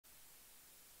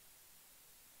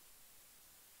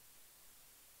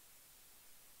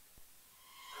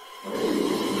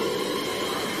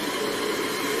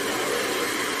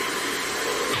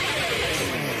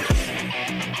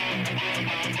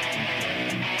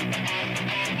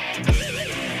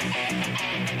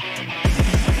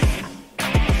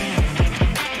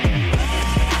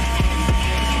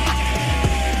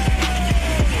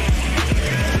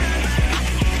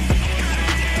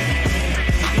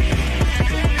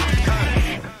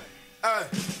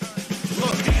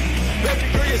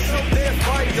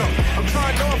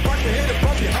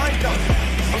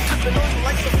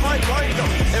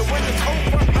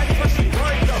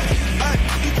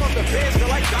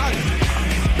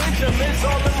them is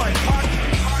all in my pocket.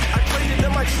 I traded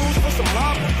them my shoes for some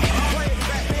lava. Playing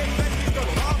Batman, bet he's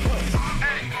gonna rob her.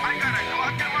 Hey, I got a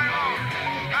Glock in my room.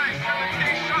 Hey,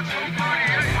 17 shots from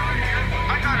 38.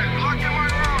 I got a Glock in my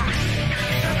room.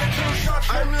 17 shots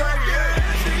from 38.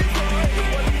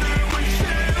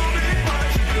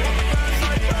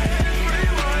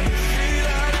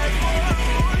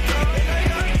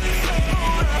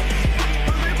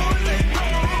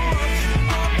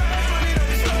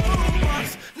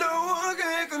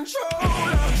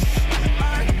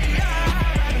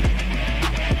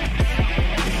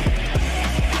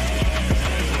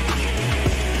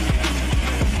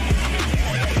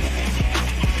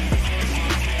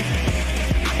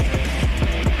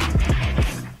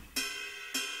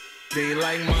 They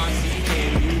like Monty,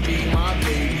 can you be my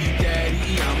baby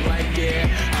daddy? I'm like, yeah,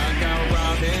 I got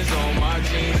robins on my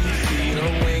jeans. You see the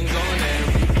wings on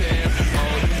every pair.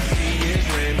 All you see is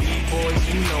Remy boys,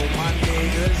 you know my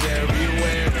niggas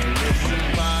everywhere. And if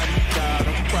somebody got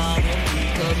a problem, we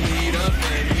could meet up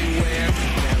anywhere.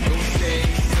 Never say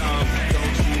something,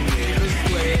 don't you niggas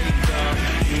play dumb.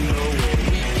 You know where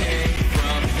we came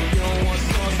from, and you don't want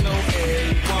sauce, no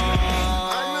A1.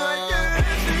 I'm like, yeah,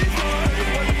 she's mine.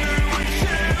 Wonder when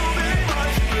she'll be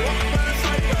mine. She walked past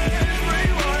like friends,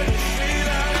 rewind. See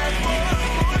that at one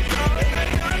more time. They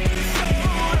got the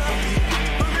soda,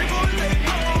 but before they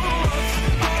know us,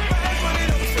 all that money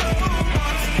done so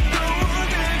much. No one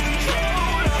can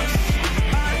control us.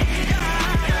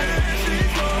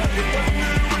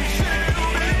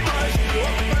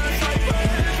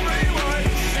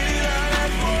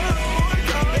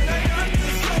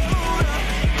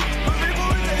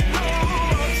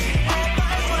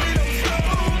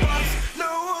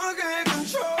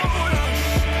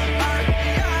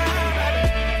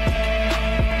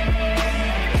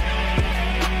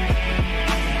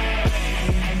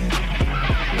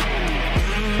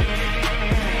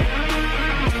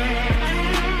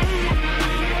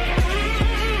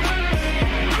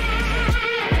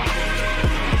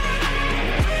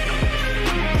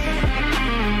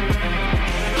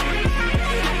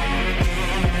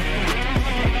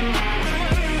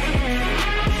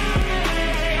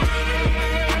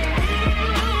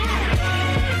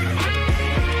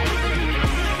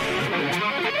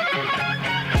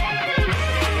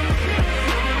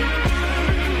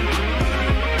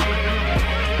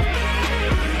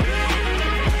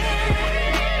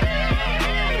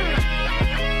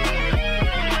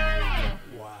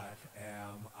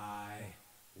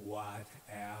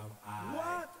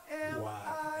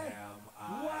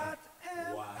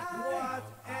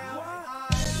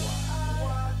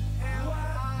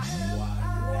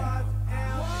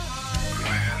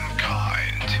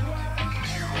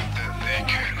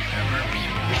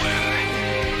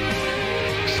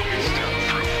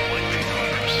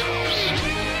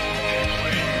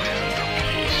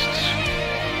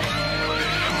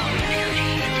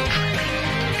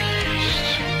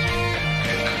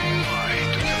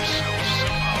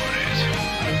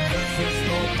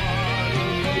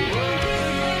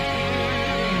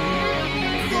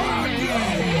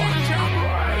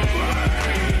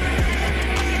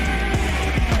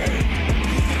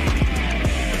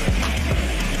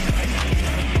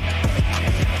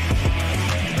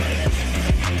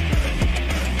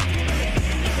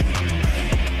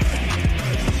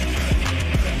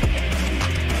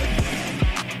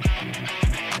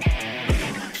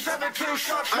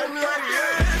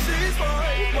 Yeah, she's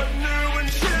mine. Wonder when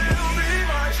she'll be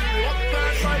mine. She walked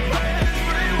past like friends,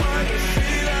 rewind.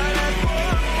 See that at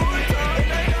one more time.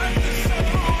 They got the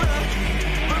soda.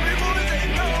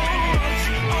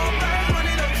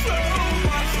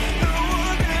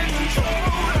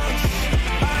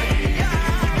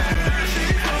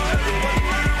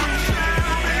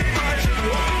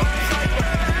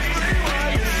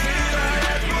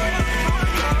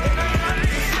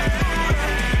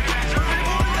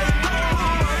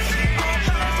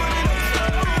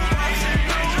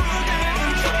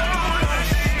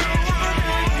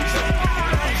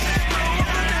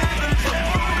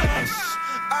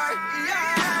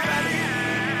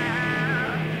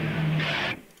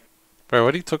 Bro,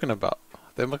 what are you talking about?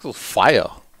 That mix was fire.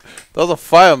 That was a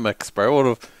fire mix,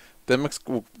 bro. That mix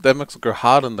will go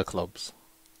hard in the clubs.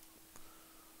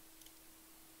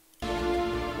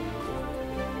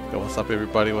 Yo, what's up,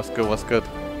 everybody? What's good? What's good?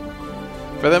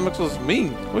 Bro, that mix was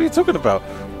mean. What are you talking about?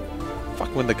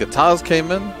 Fuck, when the guitars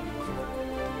came in,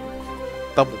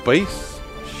 double bass.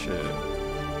 Shit.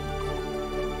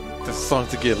 This song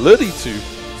to get litty to.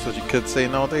 That's what you could say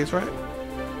nowadays, right?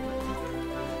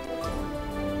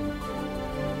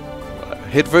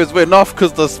 Headphones went off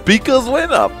because the speakers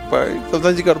went up, bro.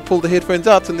 Sometimes you gotta pull the headphones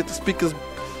out to let the speakers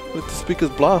Let the speakers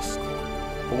blast.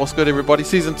 Well, what's good, everybody?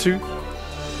 Season 2.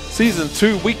 Season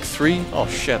 2, week 3. Oh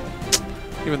shit.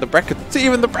 Even the bracket. See,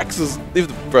 even the brackets is.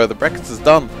 Bro, the brackets is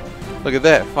done. Look at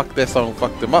that. Fuck, that song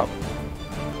fucked them up.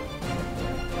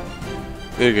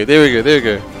 There we go, there we go, there we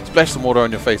go. Splash some water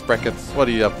on your face, brackets. What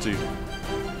are you up to?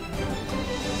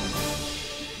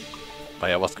 But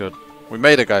yeah, what's good? We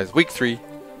made it, guys. Week 3.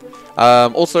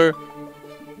 Also,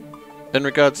 in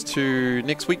regards to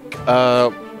next week,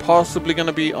 possibly going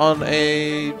to be on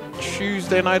a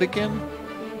Tuesday night again.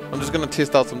 I'm just going to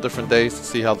test out some different days to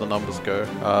see how the numbers go.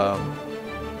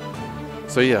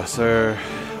 So yeah, so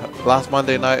last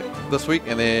Monday night this week,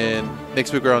 and then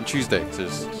next week we're on Tuesday. So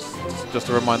just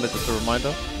a reminder,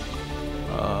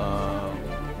 oh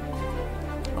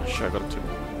shit, I got it to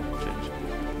change.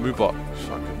 Moobot,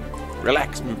 fucking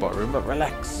relax, Moobot. Remember,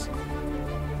 relax.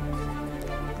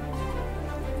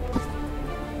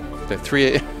 Okay,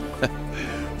 3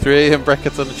 a.m.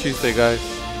 brackets on a Tuesday, guys.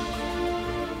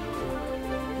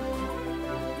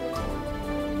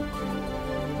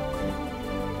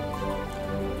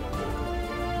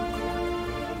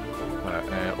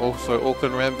 Also,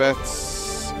 Auckland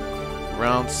Rambats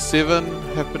round 7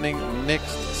 happening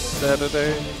next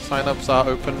Saturday. Sign-ups are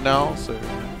open now, so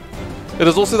it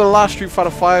is also the last Street Fighter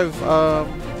 5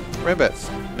 Rambats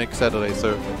next Saturday,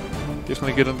 so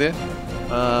definitely get in there.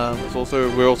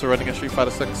 We're also running a Street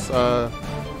Fighter 6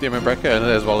 DMM bracket, and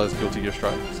as well as Guilty Gear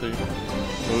Strive. So,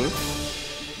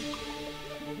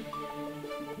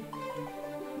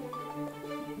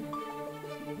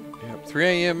 yeah, 3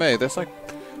 a.m.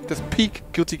 That's peak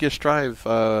Guilty Gear Strive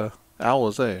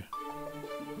hours, eh?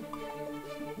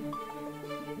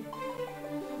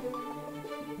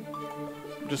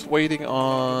 I'm just waiting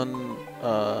on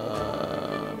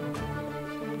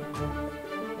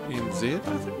NZ, I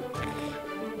think.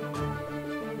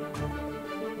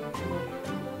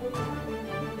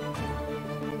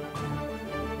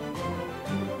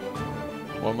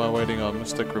 What am I waiting on?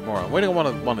 MysticRemora. I'm waiting on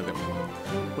one of them.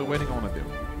 We're waiting on one of them.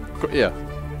 Yeah.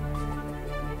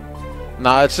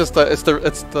 Nah, it's just the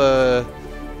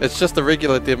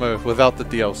regular demo without the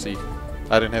DLC.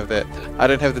 I don't have that. I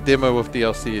don't have the demo with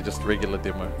DLC. It's just regular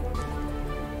demo.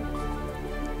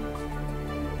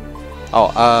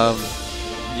 Oh,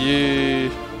 you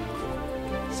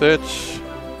search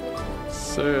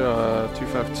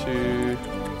 252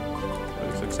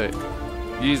 068.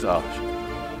 Use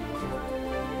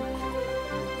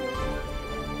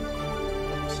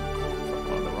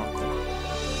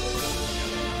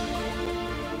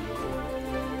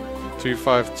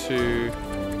 252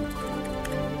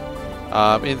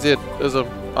 Enzzedizm.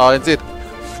 Oh, NZ.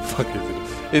 Fuck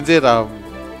NZ.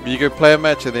 You go play a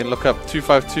match and then look up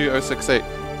 252 068,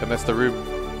 and that's the room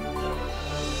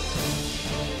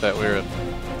that we're in.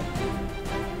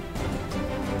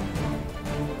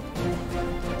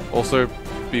 Also,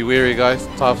 be wary, guys.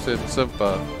 Tough and simp,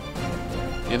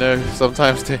 you know,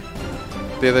 sometimes they're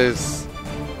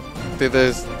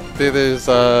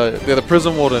the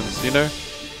prison wardens, you know.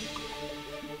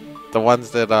 The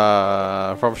ones that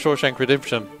are from Shawshank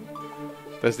Redemption.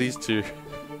 There's these two.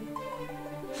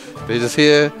 They're just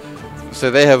here, so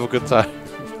they have a good time.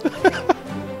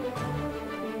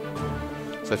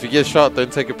 So if you get shot,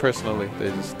 don't take it personally.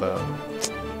 They just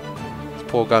it's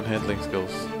poor gun handling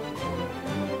skills.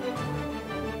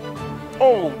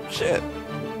 Oh shit!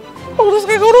 Oh, this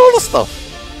guy got all the stuff.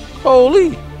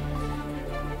 Holy!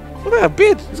 Look at that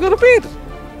bed. He's got a bed.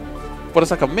 But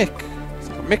it's like a mech. It's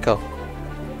like a mecha.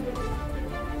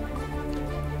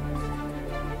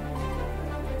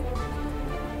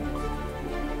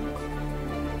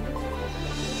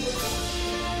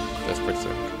 That's pretty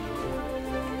sick.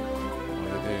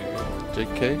 There you go.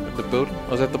 JK in the building.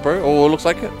 Was that the bro? Oh, it looks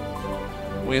like it.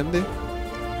 We in there?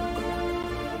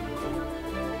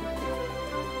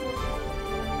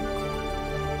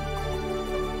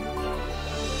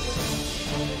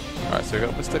 Alright, so we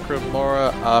got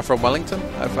MysticRemora from Wellington,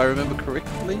 if I remember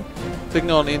correctly.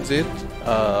 Taking on NZ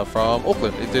from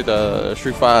Auckland. He did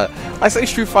Street Fighter. I say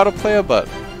Street Fighter player, but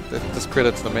that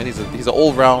discredits the man. He's an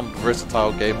all-round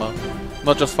versatile gamer.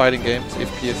 Not just fighting games,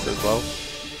 FPS as well.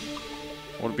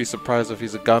 Wouldn't be surprised if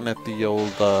he's a gun at the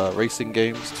old racing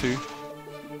games too.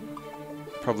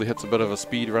 Probably hits a bit of a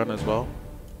speed run as well.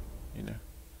 You know.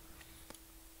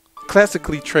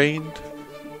 Classically trained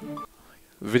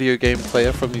video game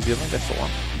player from New Zealand, that's the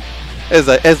one.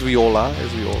 As we all are,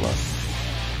 Just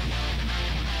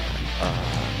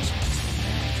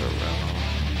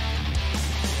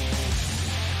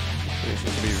it's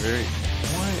gonna be very.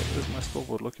 Why is my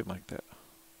scoreboard looking like that?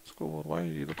 Scoreboard, why are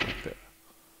you looking like that?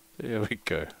 There we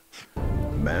go.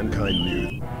 Mankind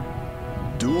knew.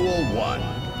 Duel 1.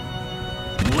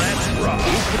 Let's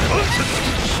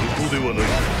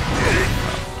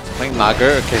Playing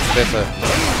Naga, okay, so that's a...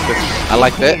 I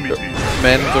like that.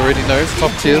 Man already knows,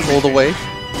 top tiers all the way.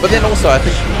 But then also, I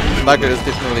think Naga is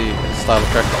definitely a style of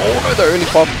character. Oh no, the early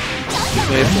pop.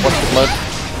 Definitely have to watch the blood.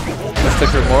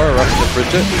 MysticRemora rushing the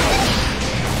Bridget.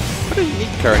 What a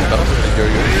unique character.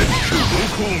 Yo-yo.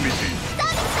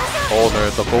 Oh no,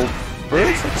 the bull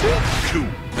burst, I'd say?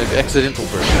 Maybe accidental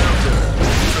burst.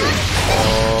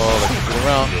 Oh, let's get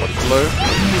around. Watch below.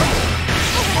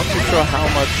 Not too sure how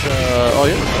much. Oh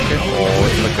yeah, okay. Oh,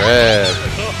 it's the grab.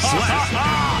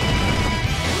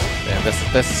 Damn,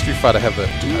 that's a Street Fighter habit.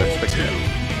 I respect that.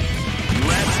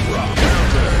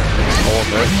 Oh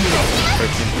no.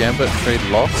 13th Gambit, trade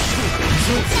loss.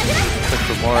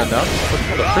 MysticRemora now.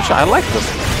 The pressure. I like this.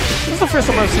 This is the first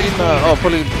time I've seen.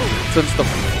 Probably since the.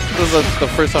 This is the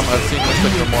first time I've seen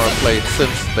MysticRemora play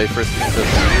since they first entered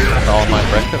the online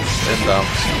brackets. And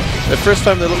the first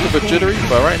time they looked a bit jittery,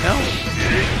 but right now.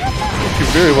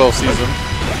 Looking very well seasoned.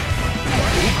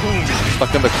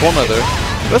 Stuck in the corner though.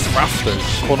 That's rough though.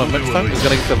 Corner next time. He's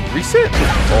gonna get the reset.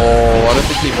 Oh, I don't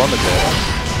think he wanted that.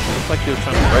 Looks like he was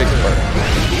trying to break, but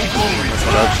that's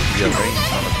what else should be a range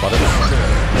on the buttons.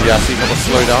 Yeah, I see him on the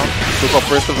slow down. Still got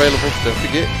burst available. Don't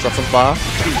forget. Got some bar.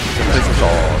 Good places.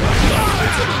 Oh,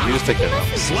 you just take that out.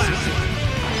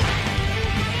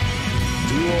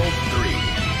 Duel 3.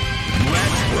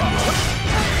 Let's rock.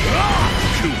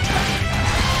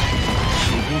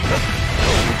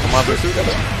 Come on, we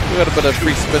got a bit of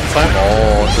free spin time.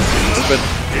 Oh, just spin.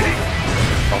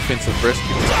 Offensive burst,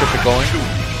 keep the pressure going.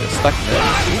 Get stuck in there.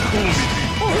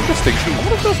 Oh, interesting. I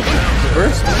wonder if there's a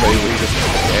burst play where you just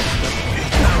accident.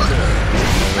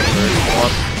 Come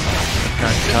on.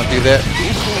 Can't do that.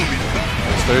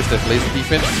 There's that laser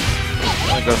defense.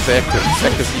 I'm gonna go to active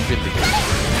defense again.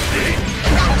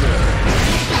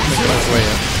 Making his way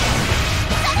in.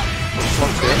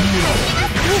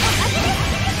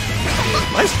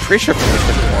 Nice pressure from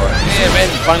MysticRemora. Yeah, man,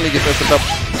 finally gets opened up.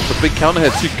 The big counter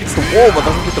hit. She gets the wall, but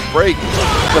doesn't get the break.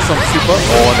 Got some super.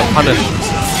 Oh, and the punish.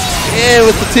 Yeah,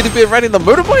 with the teddy bear riding the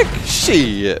motorbike.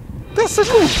 Shit, that's so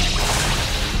cool.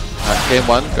 Game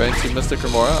 1 going to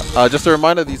MysticRemora. Just a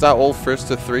reminder, these are all first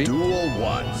to 3. Duel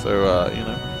 1. So, you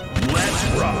know. Let's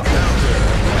rock.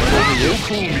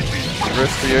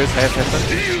 First 3 years have happened.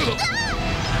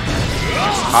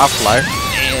 Half-life.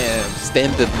 Damn.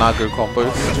 Standard Nago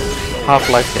combos.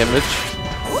 Half-life damage.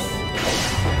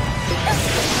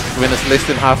 When it's less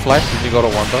than half-life, then you gotta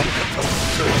wonder.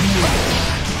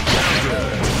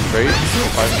 Great.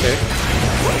 5k.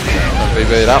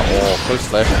 Baby that. Oh, close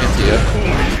slash into here.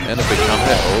 And a big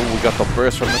counter. Oh, we got the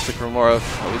burst from MysticRemora.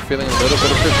 Are we feeling a little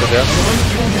bit of pressure there?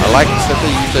 I like that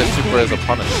they use their super as a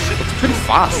punish. It's pretty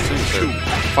fast too, so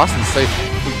fast and safe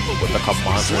with the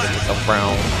commands with the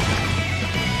brown.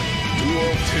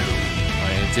 Duel 2.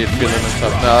 Did feeling and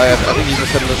stuff. No, I think he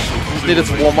just needed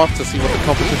to warm up to see what the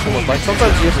competition was like.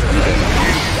 Sometimes you have to do that.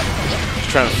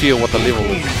 Just trying to feel what the level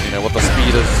is, you know, what the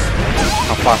speed is,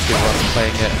 how fast everyone's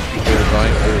playing it, where we're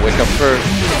going. Oh, wake up throw.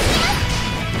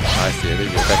 I see, there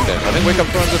you go, back there. I think wake up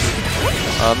throw is just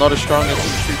not as strong as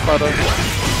Street Fighter.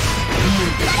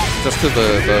 Just because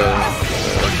the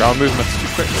ground movement's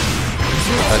too quick.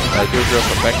 I do agree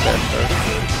with the back there, so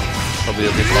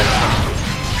probably a bit long.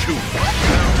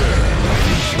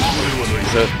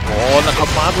 Oh, and the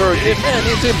commander again, man,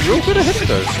 he did real good of hitting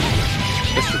those. No,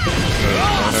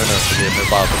 forget the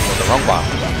bar, the wrong bar.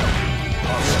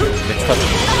 Next touch.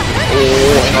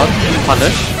 Oh, hang on,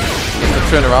 punish. Gets the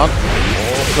turn around.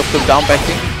 Oh, flip them down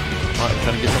backing. Alright,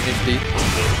 trying to get some XP.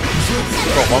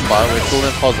 Got one bar, we're still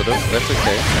in positive, that's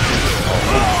okay.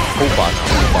 Oh, full bar now,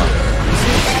 full bar.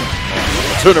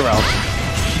 Turn around.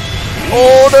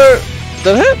 Oh no!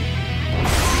 Did it hit?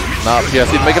 Nah,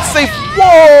 PRC make it safe.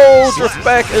 Whoa! Just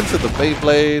back into the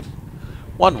Beyblade.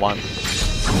 1-1.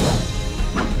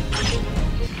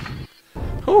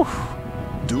 Whew.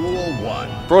 Duel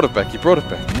 1. Brought it back, he brought it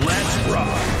back. Let's rock.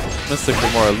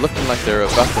 MysticRemora looking like they're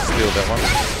about to steal that one.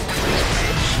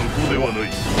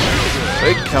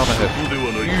 Big counter hit.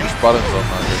 Huge buttons on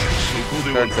that.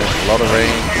 Character, a lot of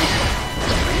range,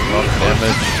 a lot of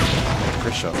damage,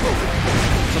 pressure.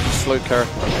 Such a slow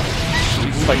character.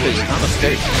 It's like they can't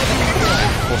escape.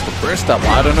 Forced to burst up.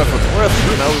 I don't know if it's worth it.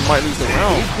 You know, we might lose the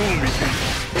round.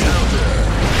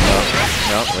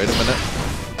 No, wait a minute.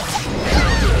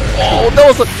 Oh, that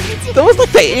was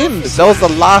like the end. That was the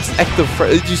last active.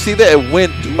 Did you see that? It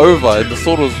went over and the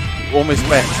sword was almost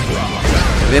back.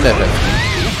 And then it hit.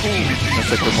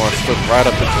 MysticRemora stood right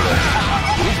up into that.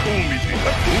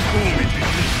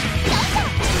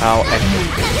 How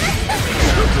active.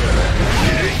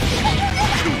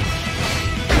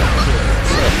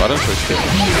 button for shit.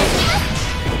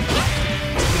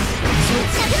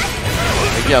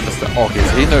 Maybe he understands. Oh, okay,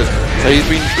 so he knows. So he's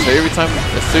been. So every time,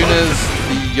 as soon as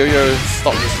the yo-yo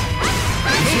stops,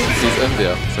 he's in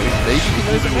there. So maybe he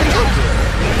knows it.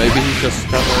 Maybe he's just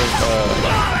kind of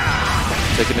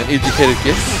taking an educated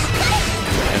guess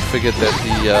and figured that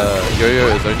the yo-yo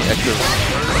is only active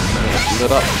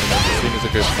lit up as soon as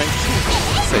it goes pink.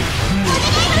 Safe.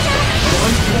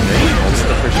 What's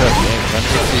the pressure?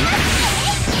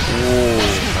 Ooh,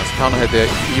 nice counter hit there.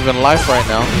 Even life right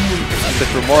now.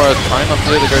 MysticRemora trying not to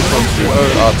let it go from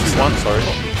 2-1, sorry.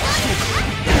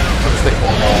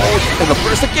 Oh, and the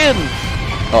burst again!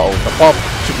 Uh-oh, the pop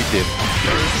should be dead.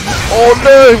 Oh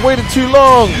no, he waited too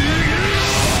long!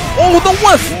 Oh, the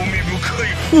whiff!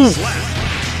 He's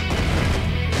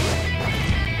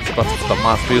about to put the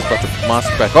mask, he's about to put the mask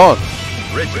back on.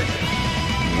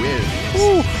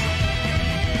 Ooh.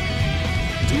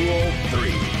 Duel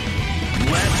 3.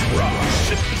 Let's rock.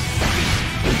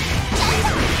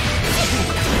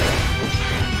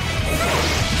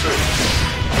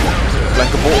 Like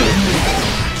a ball.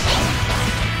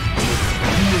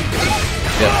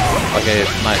 Yeah, okay,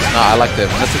 nice. No, I like that.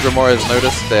 MysticRemora has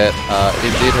noticed that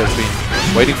Enzzed has been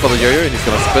waiting for the yo-yo and he's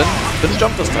gonna spin. Didn't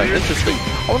jump this time, interesting.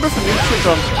 I wonder if the new trick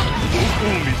on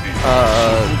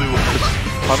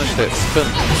punish that spin.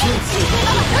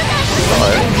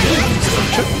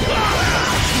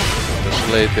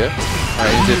 Delayed there.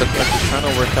 Alright, Enzzed looks like he's trying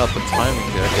to work out the timing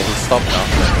there. Okay, he's stopped now.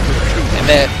 And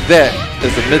that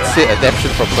is a mid-set adaptation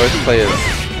from both players.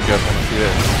 You guys want to see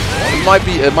that?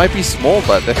 It might be small,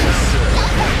 but that's just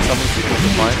something to keep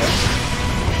in mind.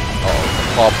 Oh,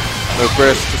 pop. No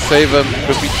burst to save him.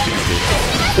 Could be cheated.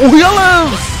 Oh, he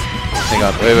lives! Hang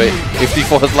on, wait. FD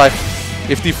for his life.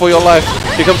 FD for your life.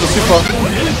 Here comes the super.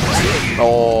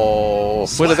 Oh,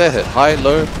 where did that hit? High,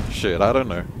 low? Shit, I don't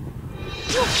know.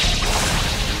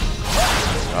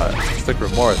 Alright,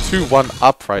 MysticRemora 2-1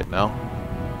 up right now.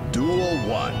 Duel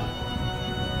 1.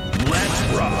 Let's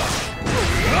rock.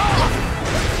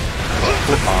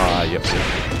 Yep.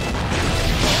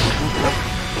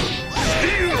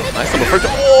 Nice little first.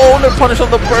 Oh, no punish on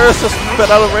the burst. Just a bit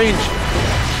out of range.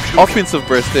 Offensive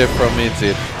burst there from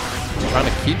Enzzed. Trying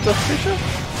to keep the pressure.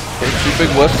 Okay, 2 big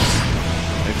whiffs.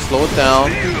 Maybe slow it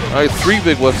down. Alright, 3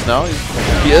 big whiffs now.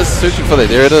 He is searching for that.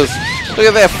 There it is. Look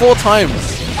at that, 4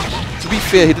 times. To be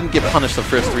fair, he didn't get punished the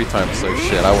first 3 times, so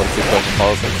shit, I would have kept going to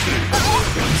follows him too.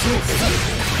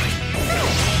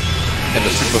 And the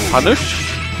super punish?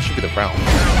 That should be the round.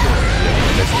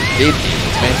 Yeah, that's dead.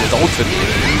 This man is ultimate.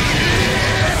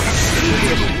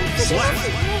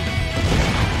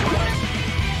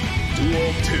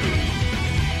 Duel 2.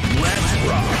 Let's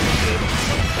rock.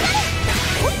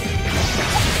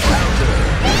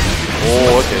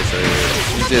 Oh, okay, so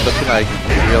Enzzed looking like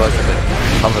he realized that it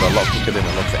covered a lot quicker than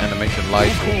it looks. The animation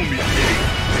light.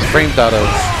 Frame data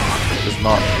is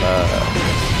not the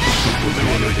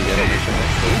animation.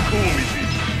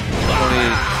 Only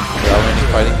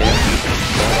fighting games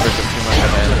don't focus too much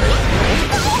on animation.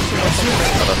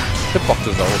 But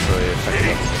hitboxes are also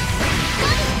effective.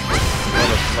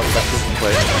 Not that doesn't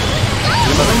play. I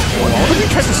wonder if he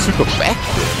tries to super back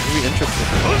there. Really interesting.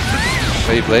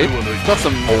 Beyblade. Got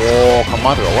some more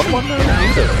Commander. What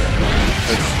needed?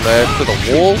 It's slash to the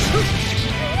wall.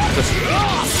 Just,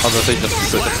 I was gonna say just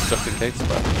super just in case,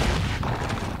 but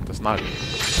that's not good.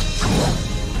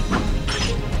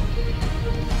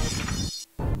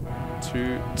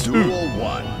 2-2. Duel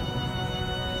 1.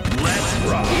 Let's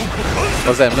rock.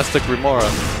 What's that? MysticRemora.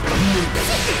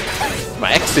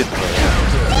 My accent.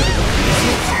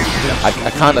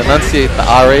 I can't enunciate the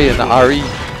RA and the RE.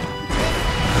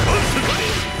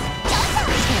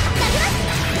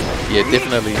 Yeah,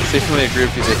 definitely agree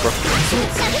with you there, bro.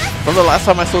 From the last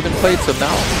time I saw them play to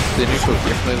now, the neutral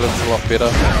definitely looks a lot better.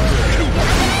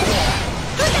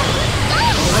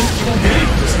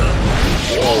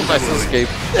 Oh, nice escape.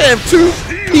 Damn,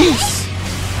 2-piece!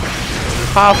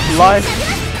 Half-life.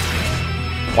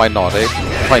 Why not, eh?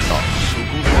 Why not?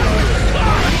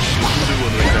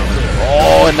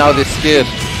 Oh, and now they're scared.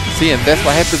 See, and that's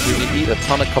what happens when you eat a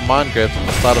ton of command grabs at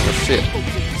the start of a set.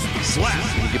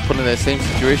 You get put in that same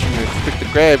situation, you expect to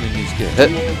grab and you just get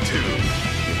hit.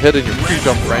 You hit in your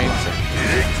pre-jump frames and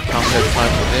counter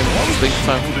time for them, think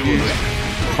time for you.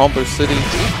 Combo City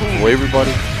for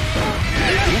everybody.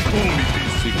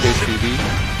 CKCD.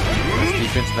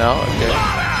 Defense now, okay.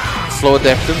 Slow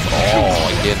adaptions. Oh,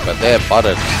 again, but they're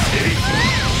buttered.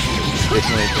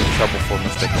 Definitely in trouble for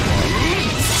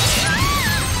MysticRemora.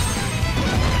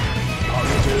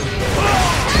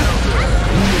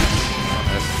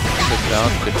 Down,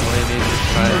 definitely need to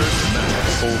try and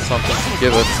pull something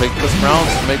together, take this round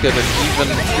to make it an even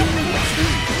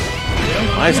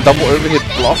 2-2. Nice double overhead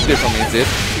block there from NZ.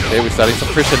 There we're starting some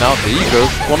pressure now. There you go,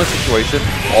 corner situation.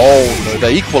 Oh no, the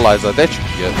equalizer, that should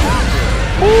be it.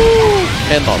 Woo!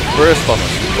 Cannot burst on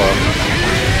us as well.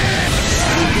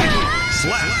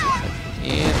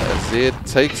 And Z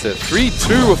takes it.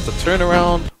 3-2 with the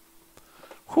turnaround.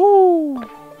 Whoo!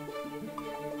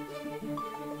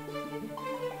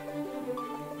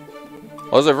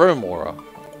 Was it Remora?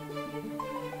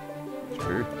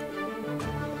 True.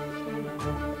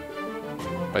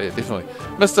 But yeah, definitely.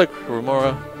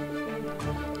 MysticRemora.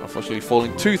 Unfortunately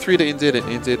falling 2-3 to NZ, and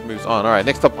NZ moves on. Alright,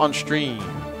 next up on stream.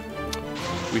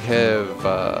 We have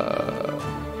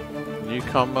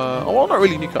newcomer. Oh, well, not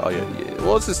really newcomer. Oh, yeah.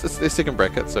 Well, it's their second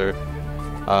bracket. So,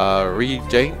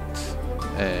 Reghaint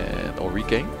or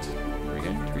Reghaint.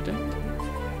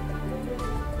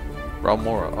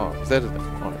 Remora. Oh, is that it?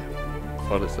 Oh, yeah.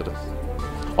 What is it?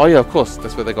 Oh, yeah, of course.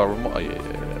 That's where they got Remora. Oh, yeah.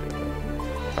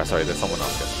 Oh, sorry, there's someone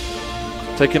else here.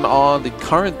 Taking on the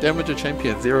current Damager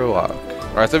champion, Zero Arc.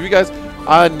 Alright, so if you guys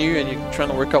are new and you're trying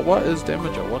to work out what is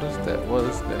Damager, what is that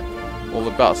all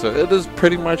about? So it is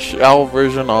pretty much our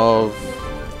version of,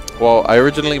 well, I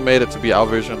originally made it to be our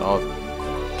version of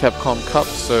Capcom Cup,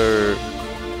 so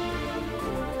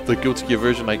the Guilty Gear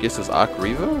version, I guess, is Arc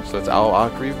Reaver, so it's our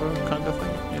Arc Reaver kind of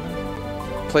thing, you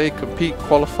know? Play, compete,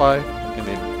 qualify, and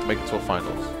then make it to a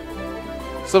finals.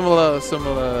 Similar thing.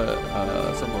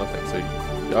 So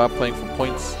you are playing for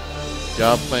points, you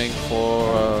are playing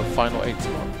for final 8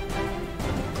 spot.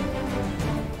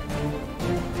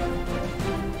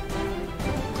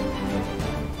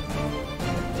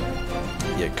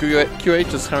 Yeah,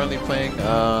 QH is currently playing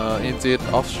NZ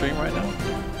off stream right now.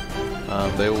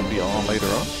 They will be on later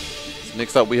on. So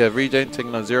next up we have Reghaint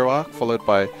taking on Zero Arc, followed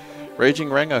by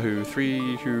RagingRanga who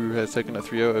has taken a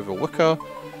 3-0 over Wicca.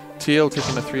 Teal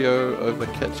taking a 3-0 over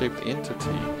Cat-Shaped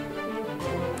Entity.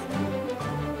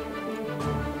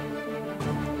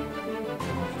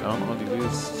 Down on the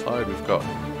left side we've got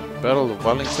Battle of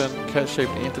Wellington,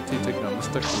 Cat-Shaped Entity taking on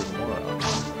MysticRemora.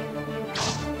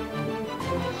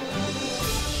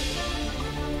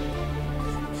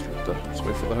 Let's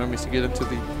wait for the homies to get into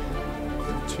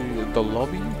the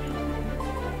lobby.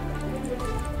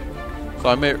 So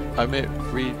I met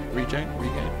Reghaint.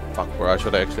 Fuck, bro, I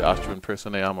should have actually asked you in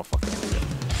person. I'm a fucking idiot.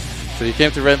 So he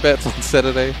came to Randbats on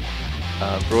Saturday.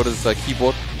 Brought his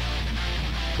keyboard.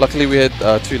 Luckily we had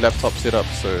 2 laptops set up,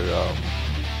 so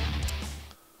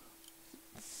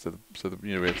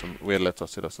you know, we had laptops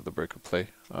set up so the bro could play.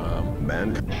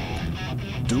 Man,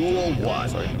 duel one.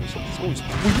 Sorry, let me stop this.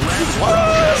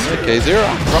 Okay, Zero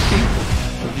Rocky,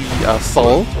 the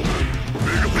Soul.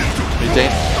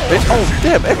 Oh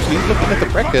damn! Actually, looking at the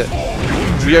bracket,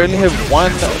 we only have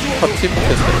 1 Potemkin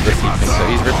this evening, so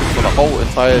he's repping for the whole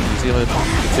entire New Zealand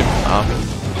Potemkin army. I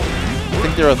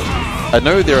think I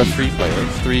know there are 3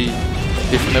 players, 3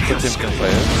 definite Potemkin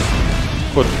players.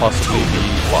 Could possibly be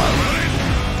 5.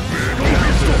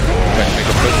 Okay, make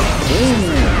a push.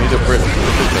 Need a Brit.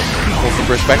 Pulls the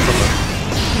Brit back from him.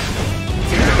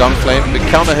 Gunflame, big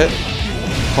counter hit.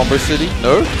 Combo City,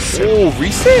 no. Oh,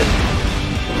 reset.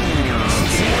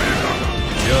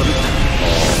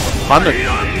 100.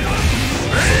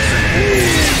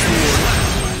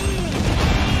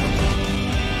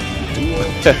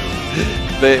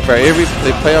 They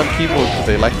play on keyboard because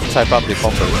they like to type out their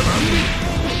combos.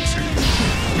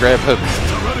 Grab him.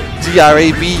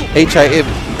 GRABHIM.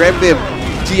 Grab them.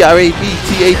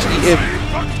 GRABTHEM.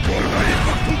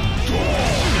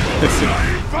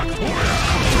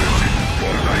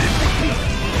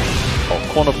 Oh,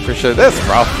 corner pressure. That's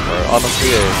rough, bro. Honestly,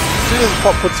 yeah. As soon as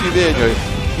Pop puts you there and you're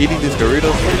eating these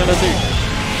Doritos, what are you gonna do?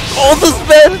 Oh, this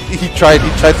man! He tried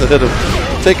to hit him.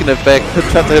 Taking it back.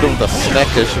 Tried to hit him with a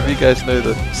snackish. If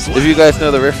you guys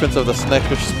know the reference of the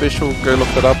snackish special, go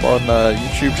look it up on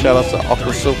YouTube. Shout out to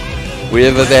Aqua Silk,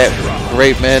 wherever that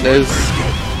great man is.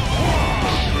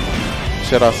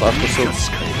 Shout out to Aqua Silk.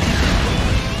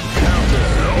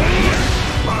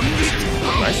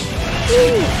 Nice.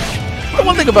 The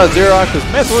one thing about Zero Arc is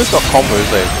Matt's always got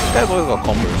combos, eh? Matt's always got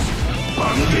combos.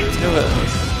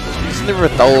 It's never a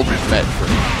dull match for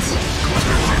him.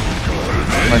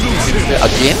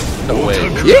 Again? No way.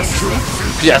 Yes?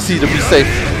 Yeah, see, to be safe,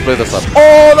 play this up.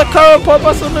 Oh, the current pop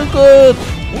mustn't be good!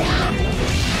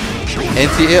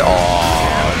 Anti-air,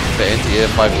 oh, the anti-air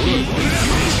 5P.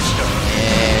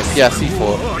 And PRC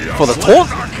for the taunt?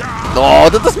 No,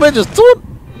 did this man just taunt?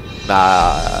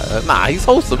 Nah, he's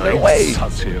wholesome, no way.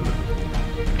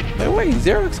 No way,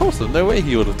 Xerox wholesome, no way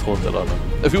he would have taunted on him.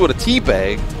 If he would have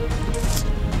teabagged,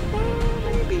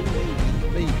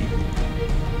 maybe.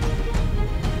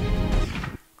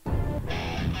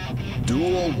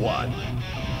 Duel 1.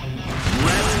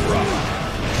 Let's rock.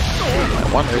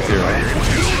 1-0.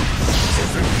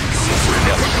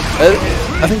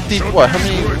 I think deep. What? How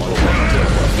many?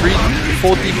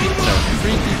 4 DP? No,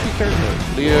 3 DP characters.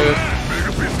 Leo,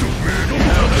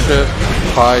 Bishop,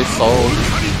 Kai, Soul.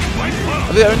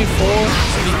 Are there only 4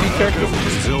 DP characters?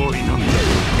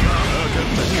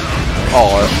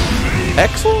 Oh,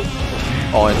 Axel?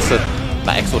 Oh, and Sid.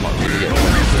 Nah, Axel not really yet.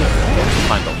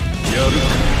 Kind of.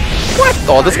 What?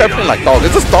 Oh, this guy playing like dog.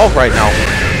 It's just dog right now.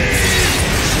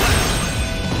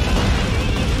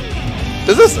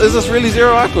 Is this really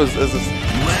Zero Arc or is this?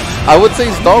 I would say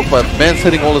it's dog, but man's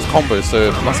hitting all his combos, so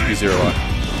it must be Zero Arc.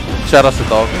 Shout out to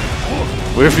dog.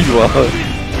 Wherever you are.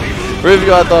 Wherever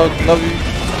you are, dog. Love you.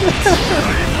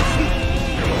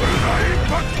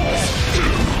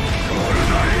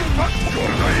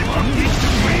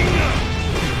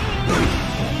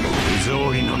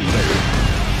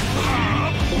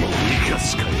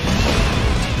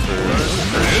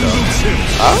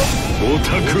 Huh?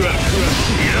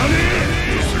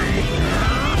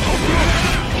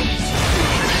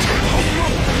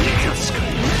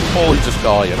 Oh, he just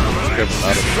got yeah, just grab him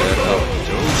out of there. Oh.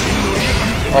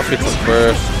 Off hits his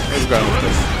burst. Let's go with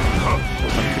this.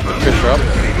 Keep the pressure up.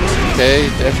 2K,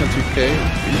 definitely 2K.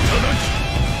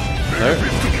 No.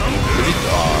 Did he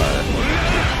die?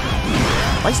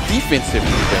 Nice defense here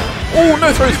from you there. Oh, no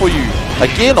throws for you!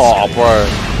 Again? Oh, bro.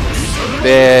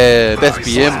 There, that's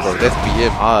BM, bro. That's BM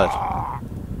hard.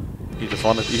 He just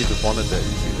wanted that. You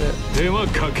see that?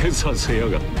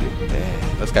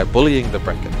 Damn, this guy bullying the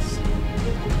brackets.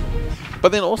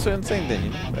 But then also insane then, you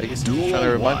know? I guess he's trying to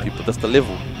remind people that's the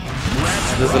level.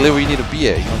 There's the level you need to be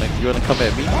at. You wanna come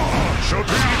at me?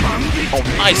 Oh,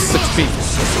 nice 6P.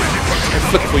 No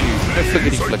flick for you. No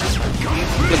flickety flick.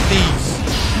 Flick these.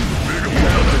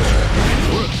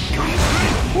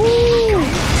 Woo!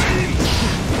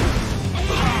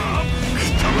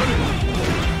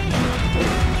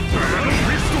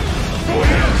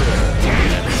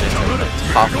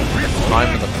 Half time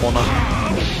in the corner.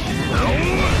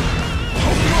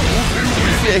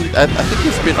 I think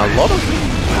he's been a lot of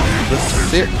this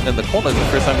set in the corner. The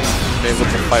first time he's been able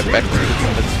to fight back to it.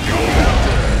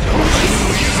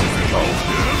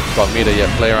 Got meter yet,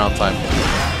 play around time.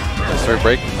 Throw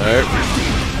break, no.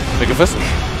 Make a fist.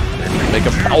 Make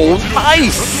a. Oh,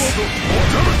 nice!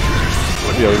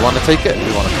 Yeah, we want to take it?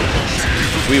 We want to take it.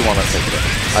 We want to take it.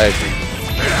 I agree.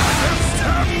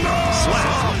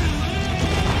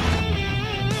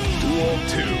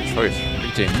 Choice.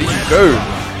 Reghaint. There you go.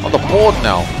 On the board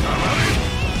now.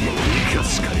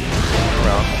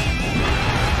 Around.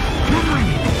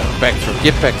 Back throw.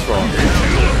 Get back throw.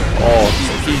 Oh,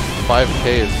 DP 5K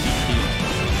is DP.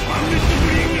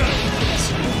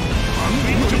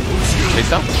 Chase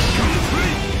down.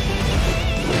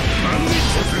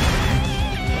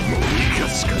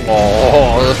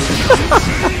 Oh.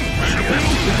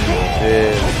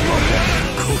 Yeah.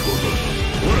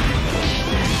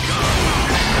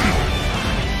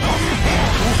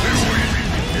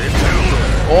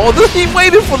 Oh, he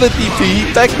waited for the DP.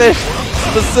 He tagged that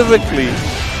specifically.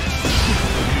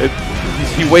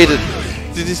 He waited.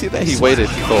 Did you see that? He waited.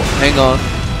 He thought, hang on.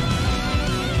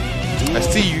 I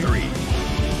see you.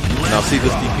 Now see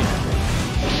this DP.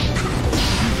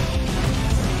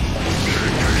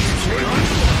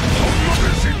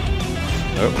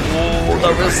 Nope. Oh,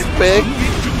 the respect.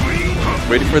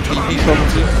 Ready for a DP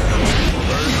probably.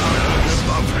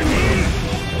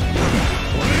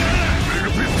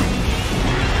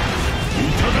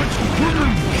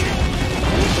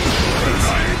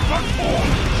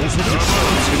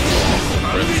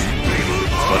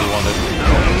 What he wanted.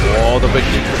 Oh, the big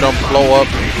neutral jump, blow up,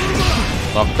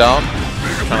 knock down.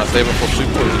 Trying to save it for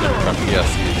super. He's gonna come. Yes.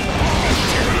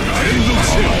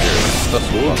 That's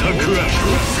cool.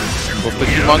 With the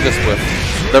humongous whip.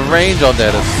 The range on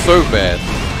that is so bad.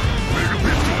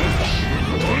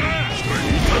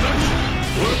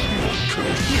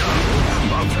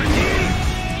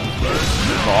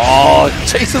 Oh,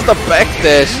 chases the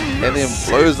backdash and then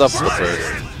blows up the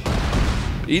burst.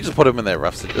 He just put him in that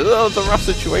rough situation. It was a rough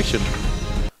situation.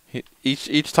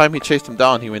 Each time he chased him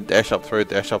down, he went dash up throw,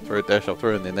 dash up throw, dash up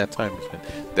throw, and then that time he went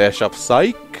dash up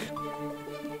psych.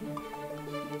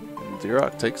 And Zero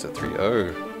Arc takes a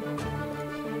 3-0.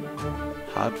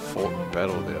 Hard fought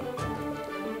battle there.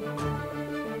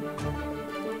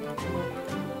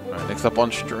 Alright, next up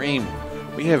on stream,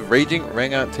 we have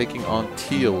RagingRanga taking on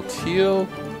Teal. Teal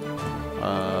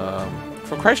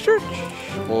from Christchurch?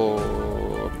 Or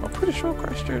I'm pretty sure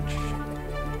Christchurch.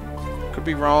 Could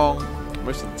be wrong.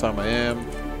 Most of the time I am.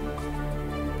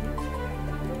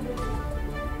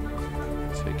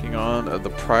 Taking taking on the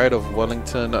Pride of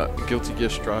Wellington, Guilty Gear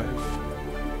Strive.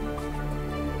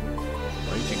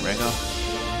 RagingRanga.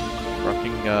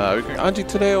 Rocking, aren't you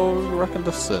today or rocking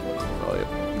the Sin? Oh yeah,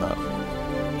 no.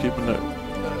 Keeping it.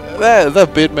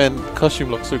 That Batman costume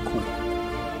looks so cool.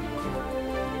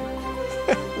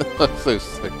 That's so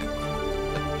sick.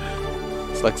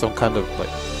 It's like some kind of like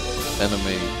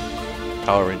anime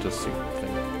Power Ranger suit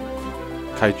thing.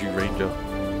 Kaiju Ranger.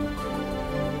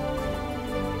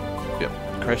 Yep.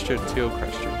 Christchurch, Teal,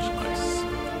 Christchurch. Nice.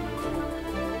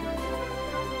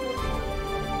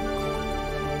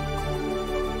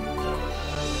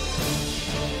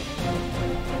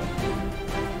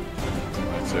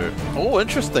 So, oh,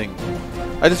 interesting.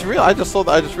 I just realized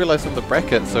in the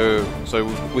bracket. So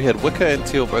we had Wicca and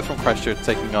Teal both from Christchurch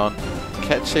taking on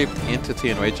Cat-Shaped Entity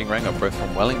and RagingRanga both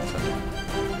from Wellington,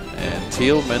 and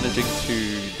Teal managing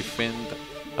to defend,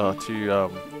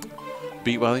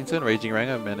 beat Wellington.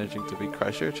 RagingRanga managing to beat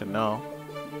Christchurch, and now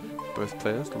both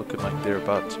players looking like they're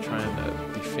about to try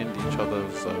and defend each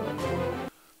other's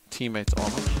teammates'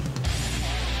 honor.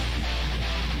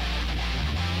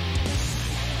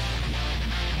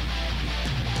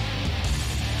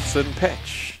 Sin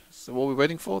patch. So what are we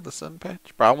waiting for? The Sin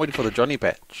patch? Bro, I'm waiting for the Johnny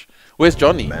patch. Where's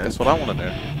Johnny? That's what I want to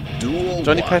know. Duel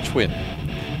Johnny 1. patch win.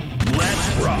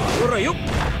 Let's rock.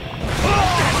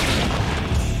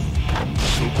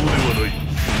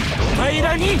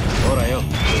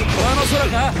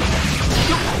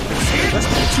 That's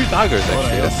two daggers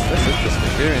actually. That's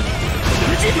interesting. Very interesting.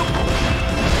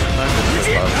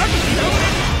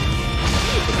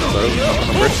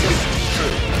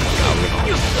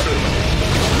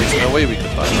 There's no way we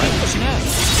could fight, right?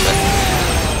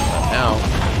 Now.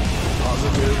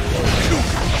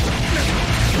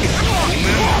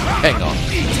 Hang on.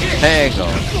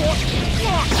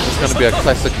 It's gonna be a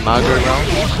classic Nago round.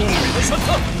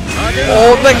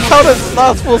 Oh, that counter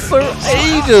lasts for so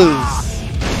ages!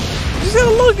 You see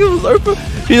how long it was open?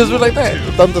 He just went like that,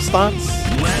 done the stance.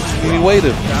 And he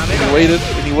waited. And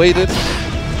he waited.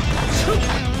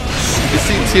 You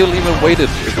see Teal even waited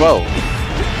as well.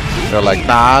 They're like,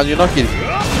 nah, you're not getting me.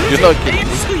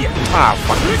 Ah,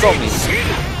 fuck, you got me.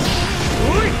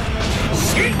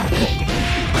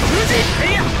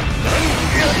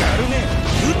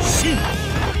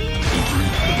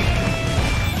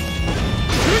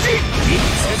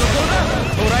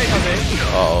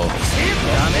 Uh-oh.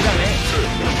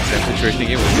 Same situation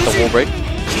again with the wall break.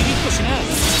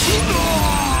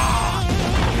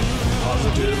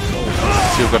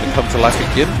 Teal gonna come to life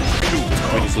again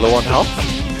when he's low on health.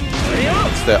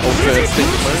 It's their ultra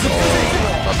instinct mode.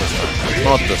 Oh, not this time.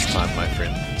 Not this time, my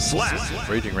friend.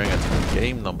 RagingRanga to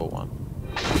game number 1.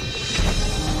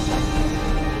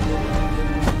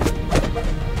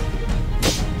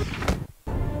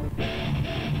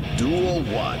 Duel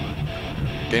 1.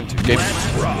 Game 2.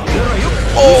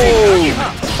 Oh!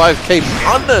 5k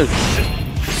punish!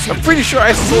 I'm pretty sure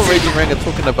I saw RagingRanga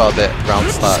talking about that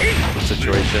round start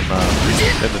situation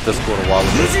in the Discord a while ago.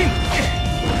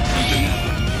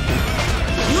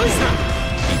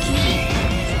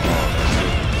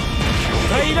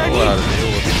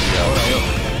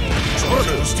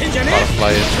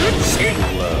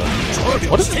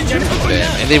 What is it?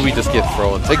 And then we just get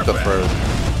thrown. Take the throw.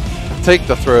 Take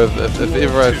the throw. If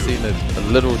ever I've seen a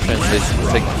literal translation,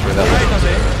 take the throw. That was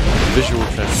a visual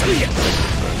translation.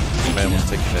 This man was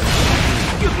taking that.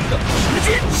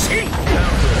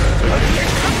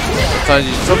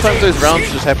 Sometimes those rounds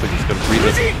just happen. You just gotta breathe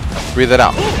it. Breathe it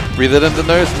out. Breathe it in the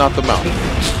nose, not the mouth.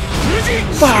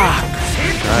 Fuck!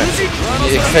 Alright.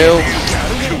 You exhale.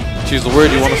 Choose the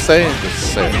word you want to say and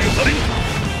just say it.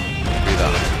 Breathe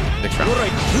out. Next round.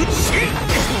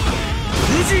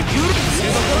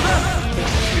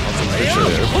 Awesome picture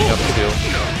there. Opening up the field.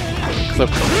 Clip.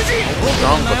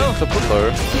 Strong, but then clip was low.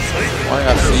 Why I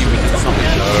see we did something.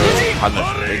 No. Punish.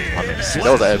 Big punish.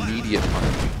 That was an immediate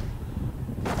punish.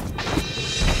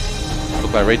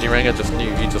 Looked like RagingRanga just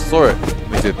knew. He just saw it.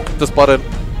 He did this button.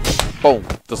 Boom.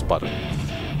 This button.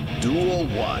 Duel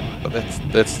 1. But that's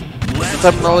the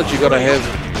type of knowledge you gotta have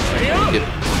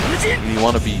when you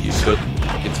want to be good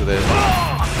into the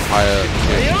higher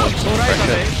tier points in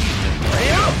bracket.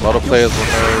 A lot of players will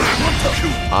know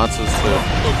answers to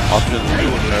options you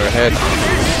will know ahead.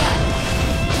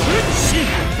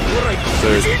 So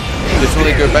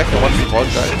definitely go back and watch the vlog,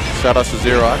 guys. Shout out to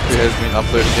Zero Arc who has been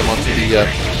uploading them onto the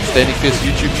Standing Fist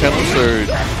YouTube channel. So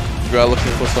if you are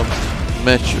looking for some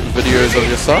match videos of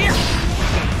yourself,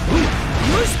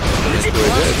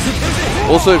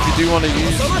 also, if you do want to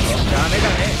use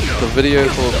the video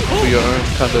for your own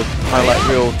kind of highlight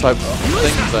reel type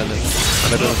things,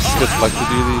 I know kids like to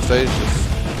do these days, just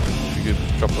if you could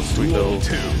drop a sweet little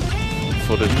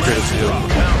for the courtesy of.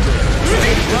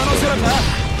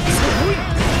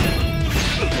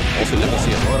 Also, let me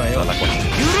see it. I like watching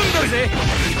it.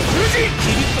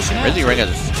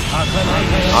 RagingRanga is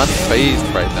unfazed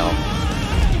right now.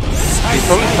 He's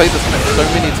probably played this match so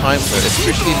many times, though,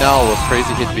 especially now with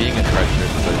Crazy Hit being in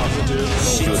Crasher,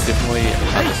 so he would definitely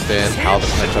understand how this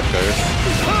matchup goes.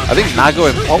 I think Nago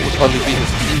and Pop would probably be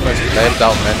his two most laid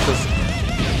out matches.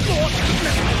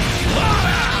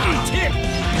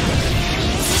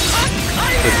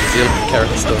 The New Zealand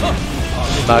character,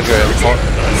 Nago and Pop.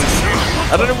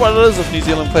 I don't know what it is with New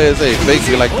Zealand players, eh? Big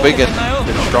and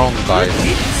strong guys.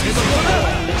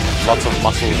 Lots of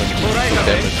muscles and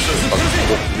damage, but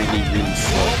walk really, really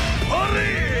slow.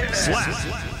 So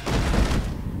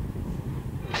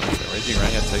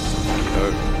RagingRanga takes some go.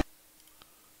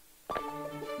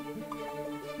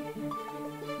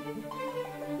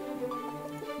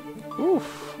 Oof.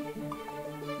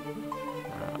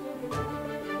 Alright.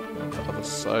 On the other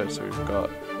side, so we've got.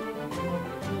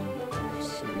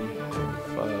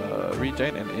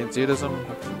 Reghaint and Enzzedizm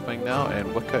playing now,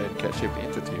 and Wicca and Catship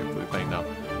Entity are playing now.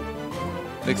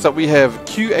 Next up we have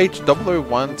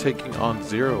QH001 taking on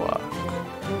Zero Arc.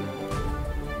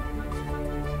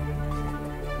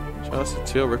 Shout out to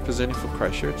Teal representing for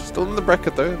Christchurch. Still in the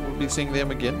bracket though, we'll be seeing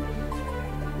them again.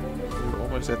 We're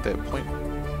almost at that point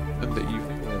in the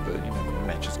evening where the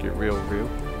matches get real.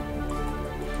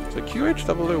 So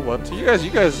QH001, so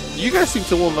you guys seem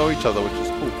to all know each other, which is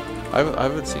cool. I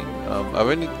haven't seen. I've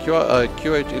only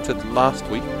QH entered last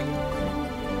week.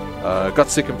 Got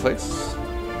second place.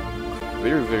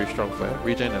 Very strong player.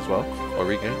 Reghaint as well, or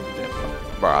Reghaint. Yeah.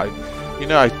 Bro,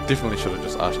 I definitely should have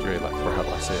just asked you, like, bro, how do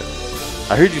I say it?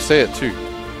 I heard you say it too.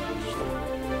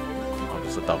 I'm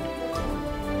just a dummy.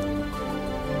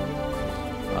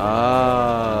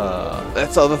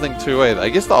 That's the other thing too. I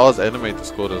guess the Oz Anime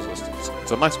Discord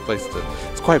it's a nice place to.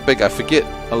 It's quite big. I forget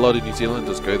a lot of New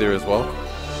Zealanders go there as well.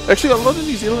 Actually, a lot of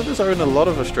New Zealanders are in a lot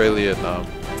of Australian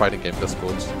fighting game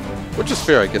discords, which is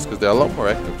fair, I guess, because they're a lot more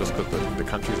active just because the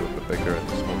countries are a bit bigger and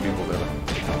there's more people there.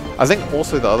 I think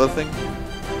also the other thing,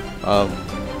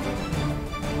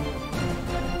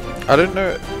 I don't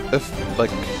know if,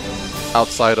 like,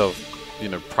 outside of,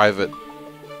 private,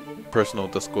 personal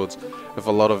discords, if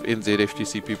a lot of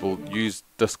NZFGC people use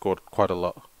Discord quite a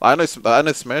lot. I know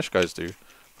Smash guys do.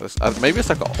 But maybe it's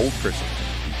like an old person.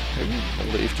 Maybe all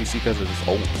the FGC guys are just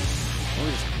old.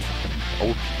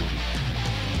 Old people.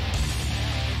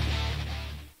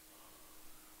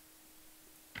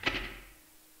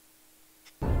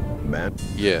 Man.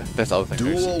 Yeah, that's the other thing.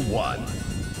 Duel 1.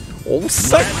 All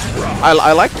set.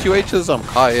 I like QH's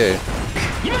Kai.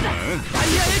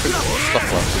 Stuff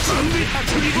like this.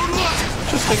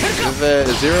 Just thinking the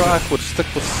Zero Arc would stick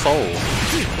with Soul.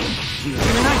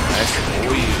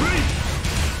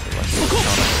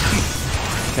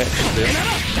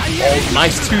 Oh,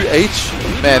 nice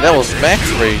 2H. Man, that was max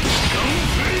range.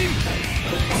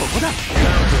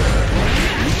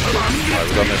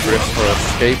 Alright, we got an address for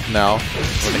escape now.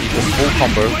 We're gonna eat this full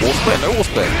combo. Wall split? No wall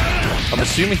split. I'm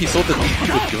assuming he thought that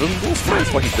DP would give him wall split.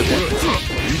 That's why he did that.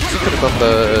 He could have got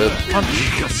the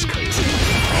punch.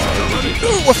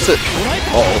 What's it?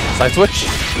 Uh oh, side switch.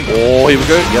 Oh, here we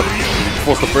go. Yep.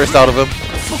 Forced the burst out of him.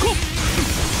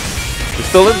 We're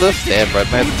still in this. Damn,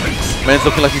 right, man. Man's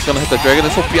looking like he's gonna hit the dragon.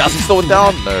 It's so fast. He's slowing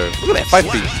down. No. Look at that.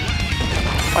 5P.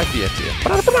 5P here.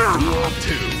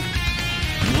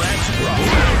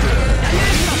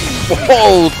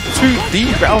 Oh, 2D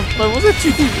round. No, was it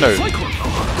 2D? No.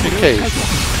 2K.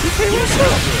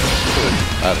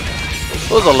 I don't know.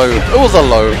 It was a low. It was a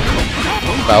low.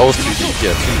 No, it was 2D.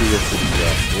 Yeah, 2D and 2D.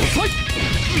 Yeah.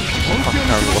 I can't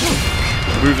remember what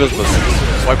the move is, but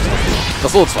swipe. The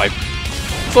sword swipe.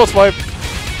 Sword swipe.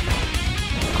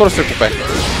 Quarter circle back.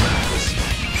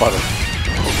 Button.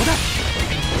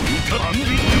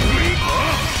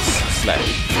 Slash.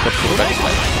 Quarter back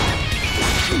slash.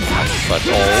 But oh,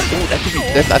 that could be.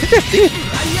 I think that's dead.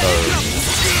 No,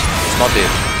 it's not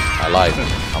dead. I lied.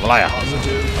 I'm a liar.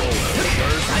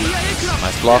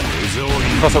 Nice block.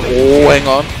 Oh, hang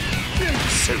on.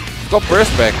 Got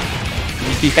burst back.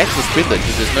 He had to spin it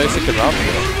because there's no second round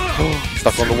here.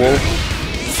 Stuck on the wall.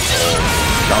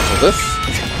 Cancel this.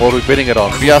 What are we betting it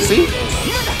on? VRC?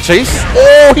 Chase?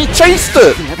 Oh, he chased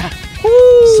it!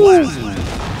 Woo.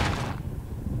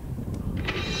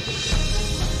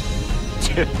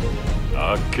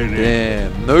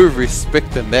 Damn, no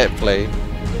respect in that play.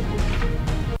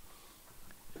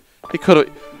 He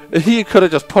could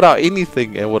have just put out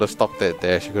anything and would have stopped that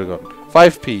dash. He could have gone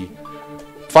 5P,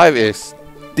 5S,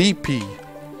 DP.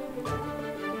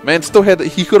 Man still had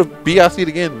he could have BRC'd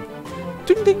again.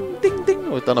 Ding ding ding ding.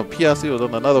 we've done a PRC, we've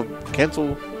done another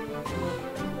cancel.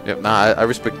 Yep, nah, I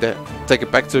respect that. Take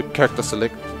it back to character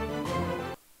select.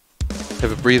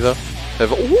 Have a breather.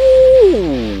 Have a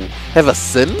ooh! Have a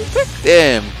sin pick?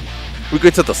 Damn. We go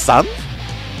to the sun?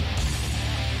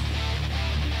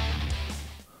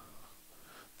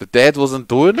 The dad wasn't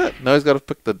doing it? Now he's gotta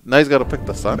pick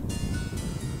the sun.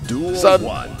 Duel Son.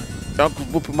 1. Uncle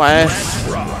whooping my ass.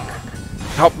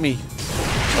 Help me.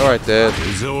 Alright, Dad.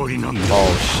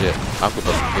 Oh shit. Uncle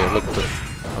doesn't care. Look at this.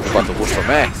 I'm about to whoop some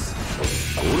ass.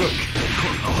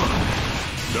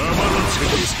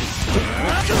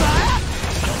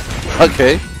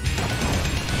 Okay.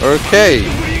 Okay.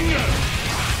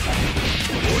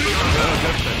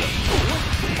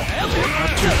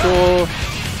 Not too sure.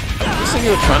 I'm guessing you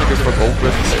were trying to go for a gold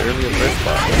breath in the earlier breath,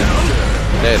 but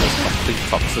that is complete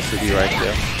toxicity right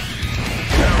there.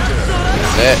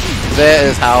 That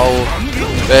is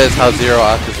how Zero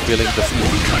Arc is feeling this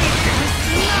evening.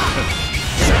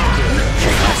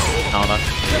 Nice counter.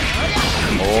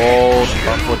 Oh,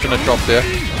 unfortunate drop there.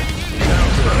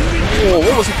 Oh,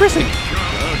 what was he pressing? He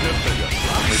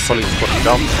probably just put a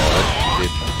jump. Oh, he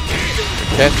did.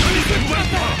 Catch.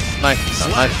 Nice.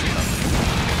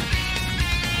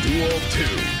 Duel 2.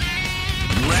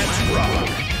 Let's rock.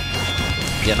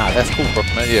 Yeah, nah, that's cool, bro,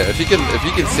 man. Yeah, if you can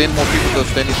send more people to the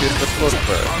standing field, that's good,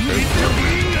 bro.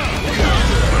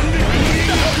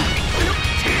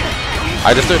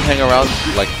 I just don't hang around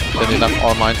like in enough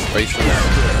online spaces. You know,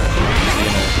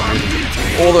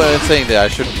 really. Although I'm saying that I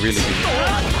shouldn't really be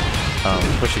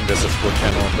pushing the Discord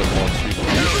channel a bit more too.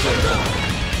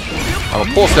 I'm a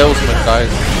poor salesman,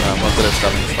 guys. I'm not good at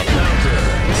selling stuff.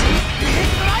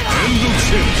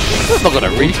 That's not gonna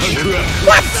reach.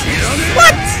 What?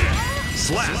 What?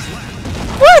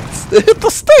 It hit the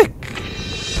stick!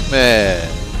 Man.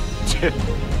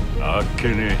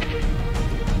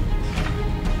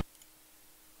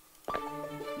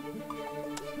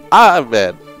 Ah,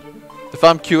 man. If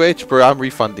I'm QH, bro, I'm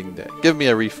refunding that. Give me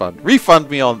a refund. Refund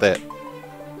me on that.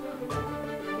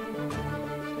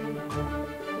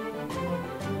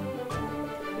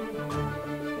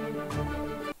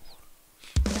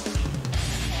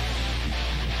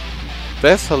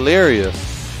 That's hilarious.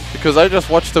 Because I just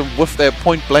watched him whiff that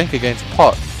point blank against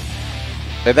Pot.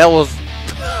 And that was...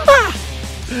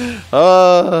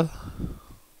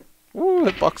 Woo,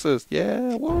 hitboxes.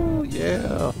 Yeah, woo,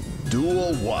 yeah.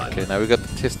 Duel 1. Okay, now we got the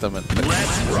testament.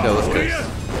 Let's go.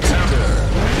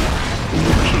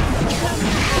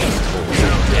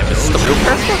 Damn, is this the real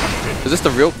character? Is this the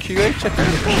real QH?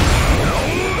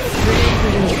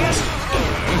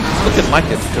 Look at my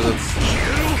hit,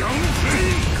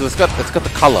 because it's got the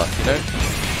color, you know?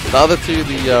 The other two,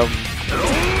 the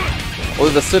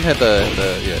Sin had the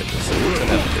Sin had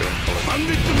the different color.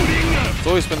 It's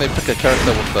always when they pick a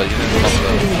character with the, you know, not the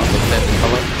standard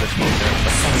color, that's not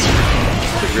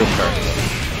the real character.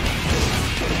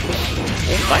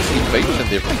 Oh, nicely baked in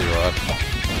there from the right.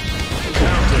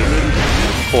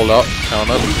 Fall out,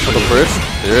 counter, for the burst.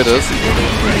 There it is.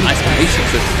 Nice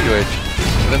patience at QH.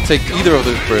 And then take either of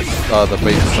those bursts, the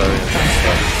base, sorry.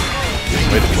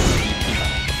 Wait for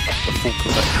the full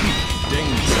commit.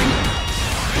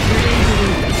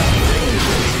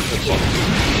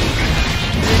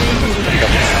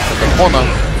 The corner.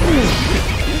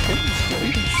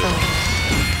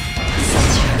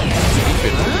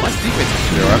 Nice defense.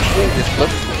 This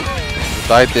flip.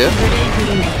 Died there.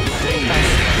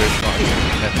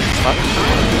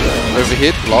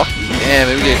 Overhead, block. And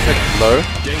maybe get kicked low.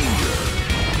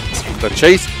 The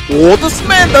chase. Oh, this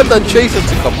man done the chase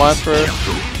into command throw.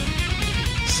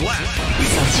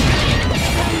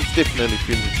 He's definitely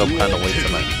feeling some kind of way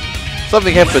tonight.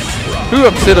 Something happened. Who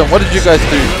upset him? What did you guys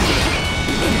do?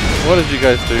 What did you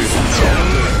guys do?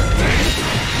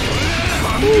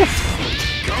 Oof.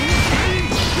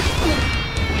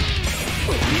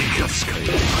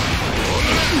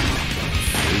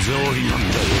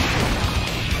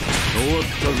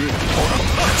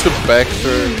 To back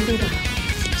throw.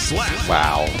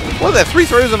 Wow. What is that? 3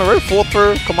 throws in a row? 4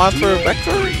 throw, command throw, back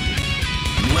throw?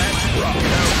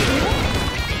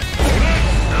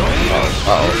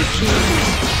 Uh-oh.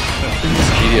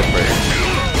 Media break.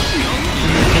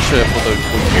 Pressure for the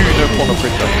no corner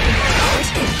pressure.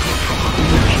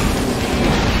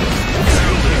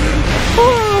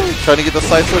 Trying to get the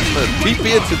side switch. TP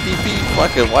into TP.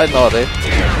 Fuck it, why not, eh?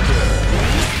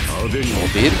 Oh,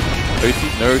 dead?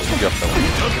 No, TP off that one.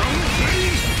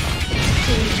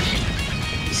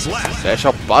 Dash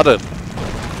up button.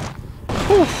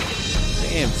 Whew.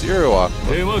 Damn, Zero Arc.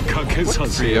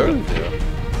 What's there?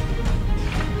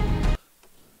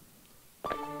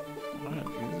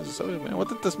 So, man, what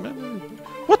did this man?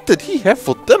 What did he have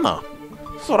for dinner?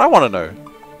 That's what I want to know.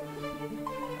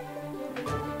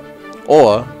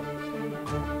 Or,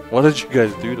 what did you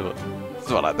guys do to it?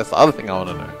 That's the other thing I want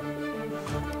to know.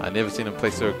 I never seen him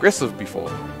play so aggressive before.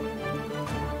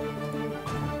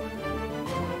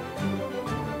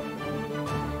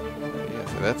 Yeah,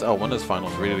 so that's our winners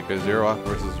finals ready to go. Zero Arc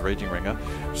versus RagingRanga.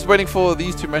 Just waiting for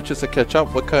these two matches to catch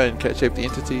up. Wicca and Cat Shaped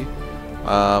Entity.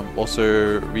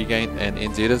 Also Reghaint and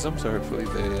Enzzedizm. So hopefully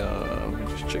they let me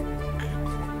just check.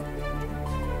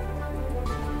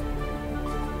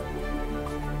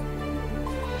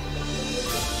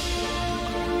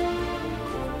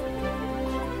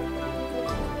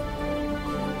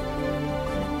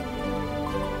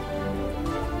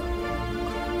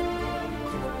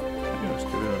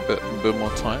 A bit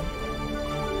more time.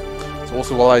 So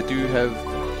also while I do have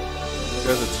you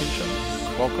guys' attention,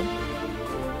 welcome.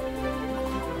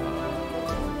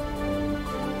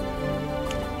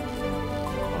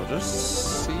 I'll just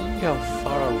see how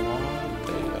far along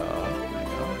they are.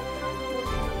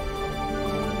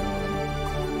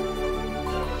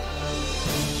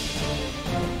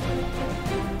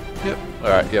 Yep.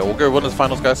 Alright, yeah, we'll go winners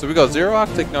finals, guys. So we got Zero Arc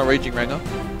taking out RagingRanga.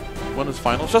 Winners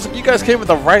finals. Just you guys came at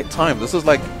the right time. This is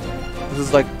like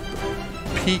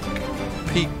peak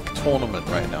tournament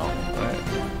right now. Right?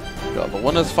 We got the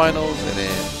winners finals, and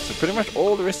then so pretty much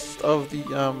all the rest of the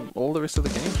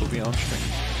games will be on stream.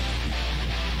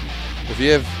 If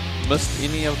you have missed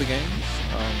any of the games,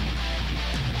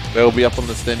 they will be up on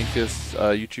the Standing Fierce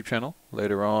YouTube channel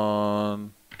later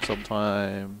on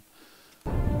sometime.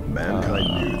 Mankind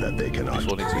knew that they cannot.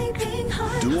 Before next week.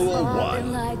 Duel 1.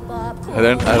 I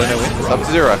don't know when. It's up to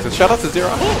Zero Arc. So shout out to Zero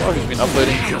Arc. Oh, he's been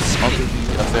uploading onto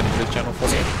the Standing Fierce channel for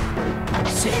me.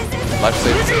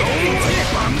 Lifesaver.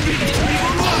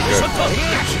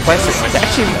 Classic.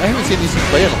 Actually, I haven't seen these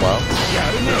play in a while.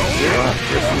 Zero Arc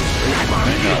versus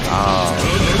RagingRanga.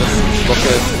 Look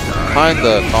at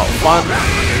kinda not fun.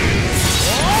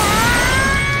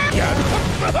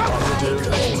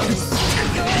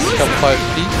 Couple 5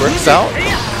 feet works out.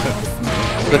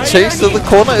 The chase to the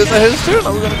corner is a his turn.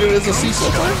 Are we gonna do it as a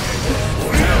seesaw time?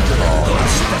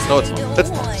 No, it's not.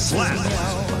 It's not.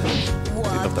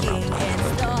 Leave up the mountain.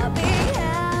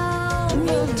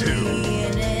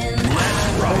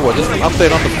 Oh, just an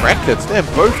update on the brackets. Damn,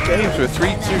 both games were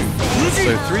 3-2.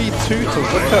 So 3-2 to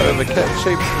Wicca over Cat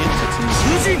Shaped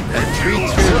Entity, and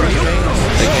 3-2 Reghaint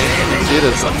against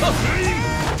Enzzedizm.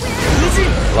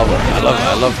 Love it.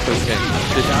 I love this game.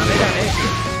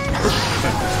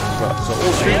 So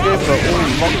all stream games are all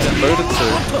locked and loaded, so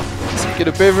get a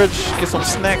beverage, get some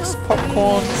snacks,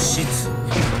 popcorn,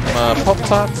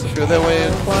 Pop-Tarts if you're that way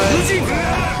inclined,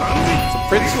 some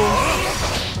pretzels,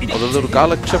 or the little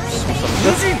garlic chips with some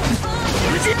dip,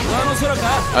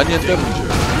 onion dip,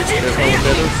 there's all the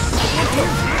betters,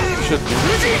 should be.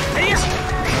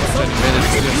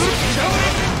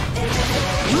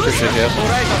 Check it out.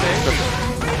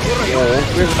 Oh,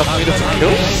 we have enough meters to kill?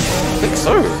 I think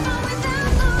so.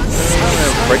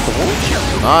 Break the wall.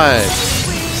 Nice.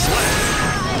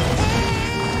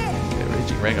 Yeah,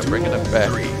 RagingRanga bringing it back.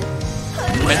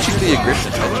 Matching the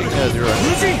aggression. Matching Zero.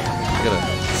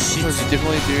 You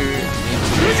definitely do need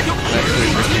to match the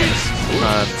aggression.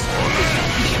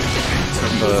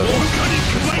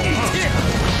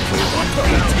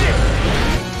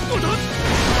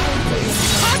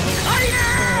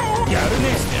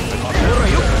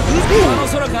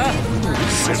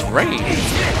 It's rain.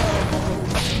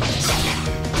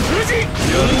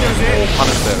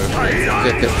 Punish that.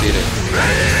 Get it.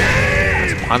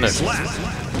 It's punish.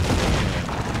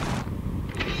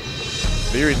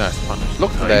 Very nice punish.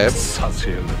 Look, Lab.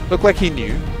 Look like he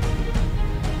knew.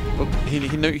 Look,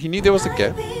 he knew there was a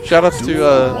gap. Shout outs to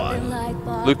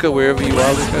Luca, wherever you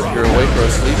are, Luca, if you're awake or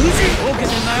asleep. What are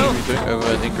you doing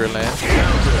over in England?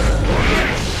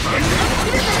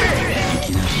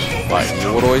 Like you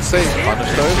would always say,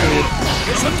 punish the overhead.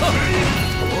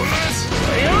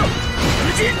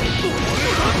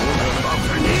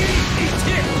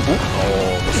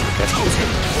 Oh, this is the best.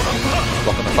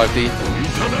 Blocking the 5D.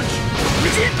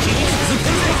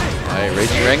 Alright,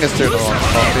 RagingRanga's turn on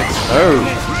offense. No!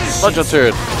 Not your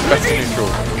turn. Back to neutral.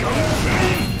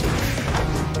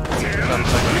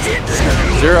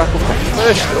 Zero Arc will come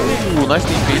first. Ooh, nice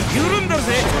DP.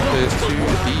 There's 2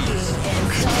 Ds.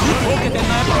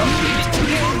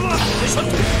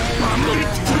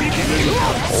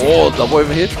 Oh, double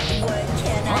overhead.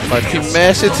 But he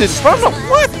mashed it in front of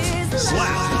what?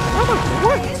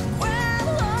 What?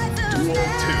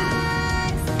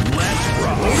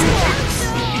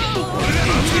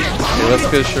 Okay, let's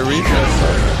go Sharif.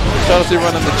 Shout out to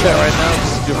everyone in the chat right now.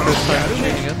 This is your first time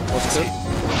tuning in. What's good?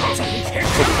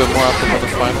 Talk a bit more after the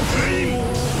finals.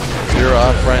 Zero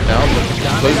up right now.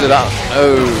 Close it out.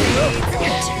 No.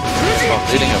 Not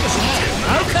hitting him.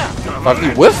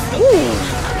 5D whiff. Ooh.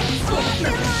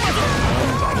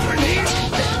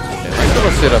 Yeah, nice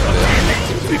little setup there.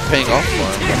 Seems to be paying off for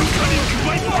him.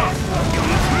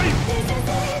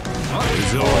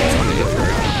 No,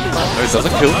 it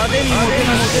doesn't kill.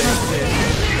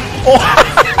 Oh,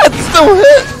 it still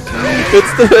hit! It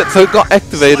still hit, so it got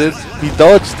activated. He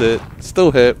dodged it.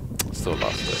 Still hit. Still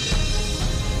lost it.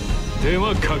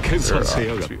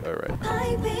 Alright.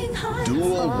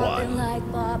 Duel 1.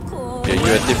 Yeah, you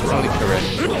are definitely correct.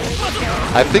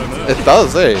 I think it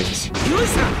does, eh?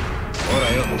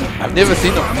 I've never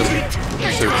seen him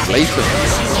just so blatant.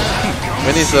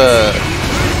 When he's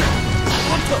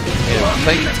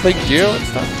playing Geo and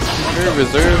stuff, very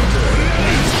reserved.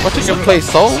 Watching him play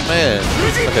Soul, man,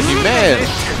 like a new man,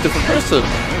 different person.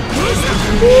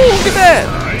 Ooh, look at that!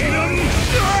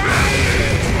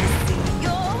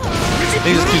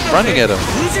 He just keeps running at him.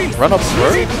 Run up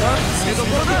throw.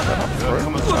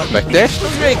 Backdash.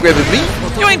 You ain't grabbing me.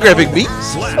 You ain't grabbing me.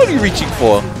 What are you reaching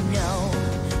for?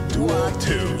 Duel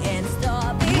 2.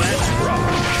 Let's rock.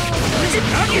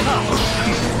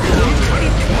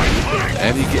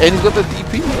 And he's got the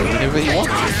DP whenever he wants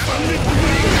to.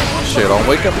 Shit, don't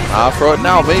wake up. I'll throw it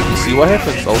now, baby. See what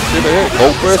happens. Oh shit, ahead.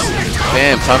 Go first.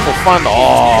 Bam, time for fun.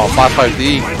 Oh,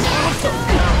 5-5D.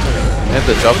 And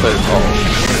the jumper.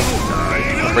 Oh.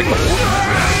 Break the wall.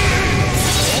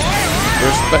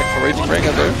 First back for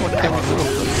RagingRanga there. Everyone came with little.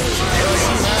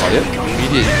 Oh, yeah.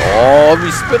 Immediate. Oh, we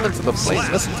spin into the plane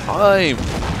this time.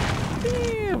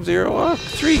 Damn, 0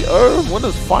 3-0.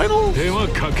 Winners final.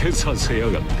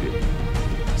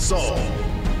 Soul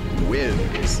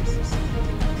wins.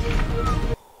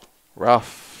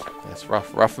 Rough. That's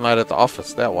rough. Rough night at the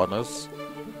office, that one is.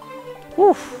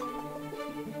 Whew.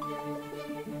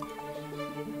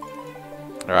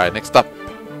 Alright, next up.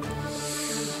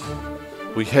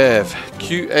 We have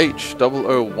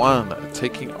QH001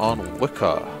 taking on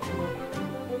Wicca.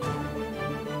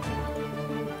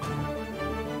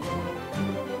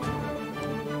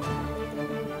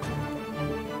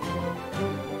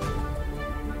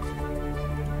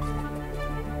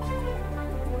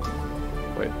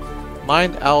 Wait,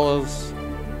 9 hours.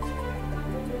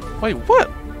 Wait, what?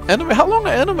 Anime? How long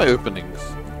are anime openings?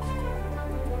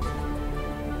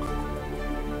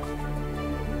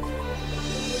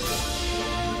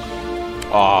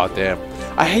 Aw, oh, damn.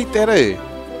 I hate that, eh?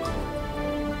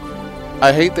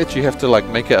 I hate that you have to, like,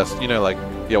 make it a, you know, like,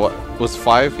 yeah, what was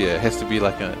 5? Yeah, it has to be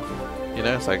like a, you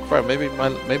know, it's like, bro, maybe my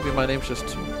name's just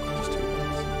 2. Just 2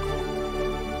 minutes.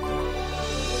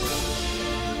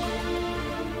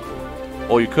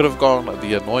 Or you could have gone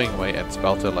the annoying way and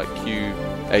spelled it like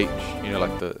QH, you know,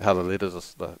 like how the letters are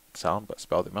the sound, but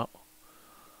spell them out.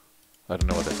 I don't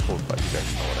know what that's called, but you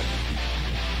guys know what I mean.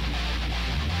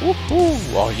 Woohoo!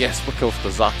 Oh yes, Wicca with the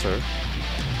Zato. So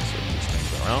these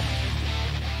things around.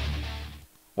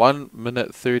 1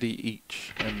 minute 30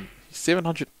 each. And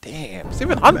 700. Damn,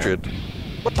 700?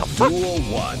 What the fuck? Duel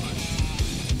 1.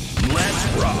 Let's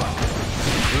rock.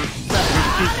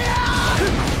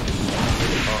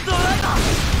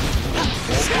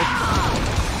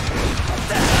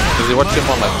 Does he watch him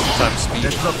on like 2x speed?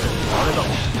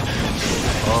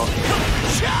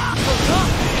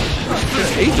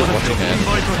 There's ages watching it.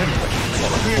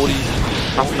 What, like 40,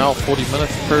 half an hour, 40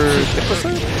 minutes per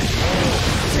episode?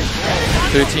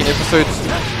 13 episodes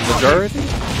majority?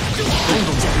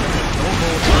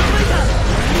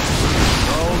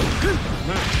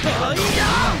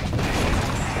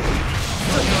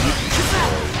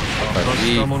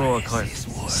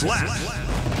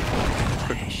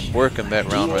 Quick work in that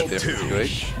round right there for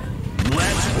QH.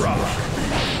 Let's rock.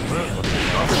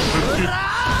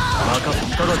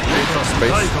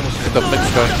 Space. Get the mix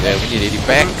going. Yeah, we need 80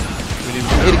 back. We need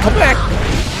 80, come back!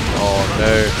 Oh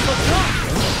no.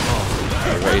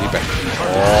 Okay, 80 back.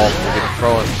 Oh, we're getting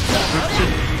thrown.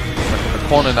 In the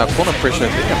corner now, corner pressure.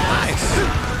 Damn, nice.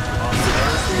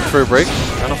 Through break.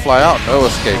 Gonna fly out. No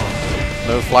escape.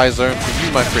 No fly zone for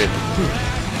you, my friend.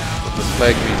 What this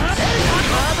flag means.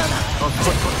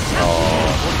 Oh,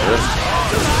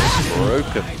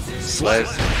 broken. Flag.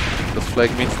 This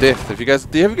flag means death. Have you guys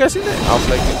seen that? Our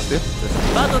flag means death.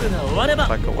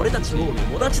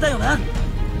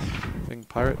 Thing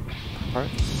pirate.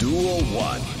 Duel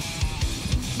 1.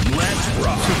 Let's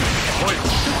rock.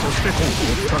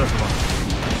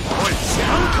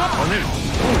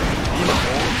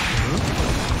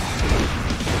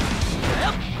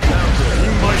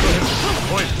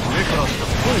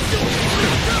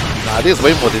 Nah, there's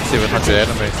way more than 700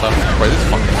 anime stuff. Bro, this is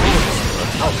fucking meaningless.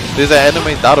 There's an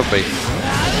anime database.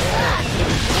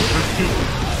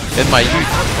 in my youth, you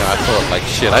know, I thought like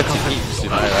shit, I see heaps, you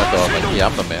know, I thought like, yeah,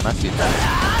 I'm the man, I see that.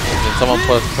 And then someone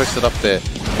posted up there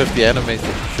 50 animes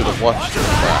that you should have watched.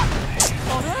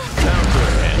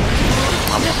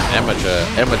 I'm an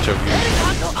amateur view.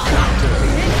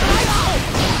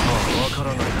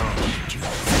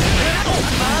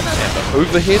 And the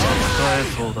overhead.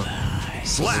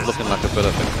 This is looking like a bit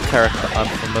of a character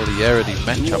unfamiliarity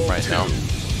matchup right now.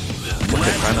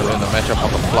 They're trying to learn the matchup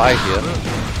on the fly here.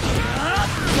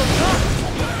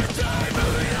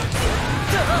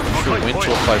 I'm sure winch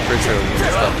will apply pressure and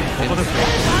stuff.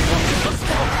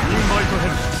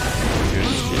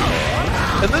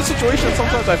 In this situation,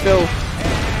 sometimes I feel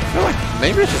like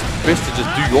maybe it's just best to just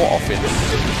do your offense.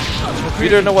 If you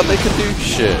don't know what they can do,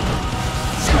 shit.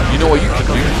 You know what you can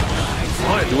do.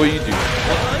 Do what you do.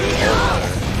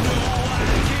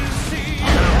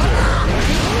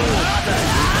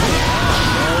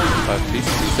 Five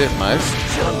pieces, reset, nice.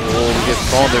 Oh, we get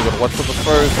gone there, but watch for the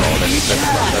first. Oh, that's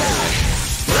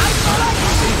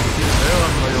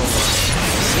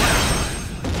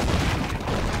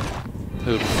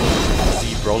it.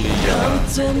 Broly,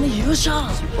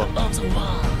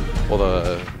 or the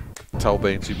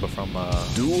Talbane super from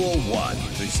Duel 1.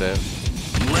 Reset.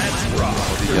 Let's rock.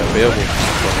 Or the Beowulf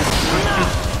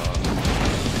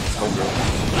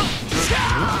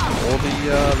or the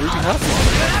Ruby Half.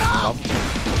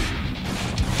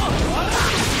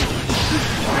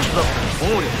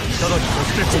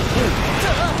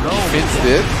 Defense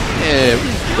there. Yeah,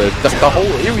 the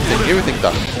whole, everything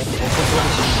done.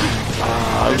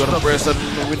 We got a burst, and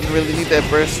we didn't really need that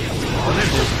burst.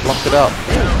 Blocked it out.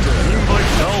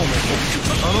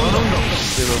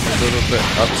 A little bit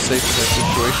unsafe in that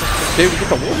situation. Okay, we get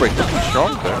the wall break looking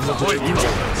strong there.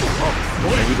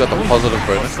 And we got the positive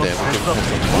bonus there.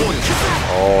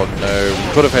 Oh no, we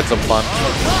could have had some fun.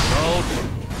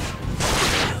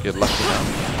 Get lucky now.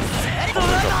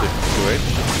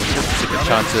 Second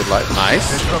chance to like, nice.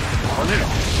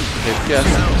 Yeah,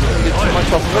 get too much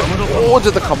off of it. Oh,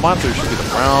 did the commando should be the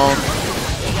round.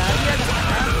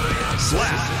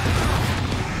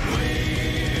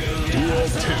 Duel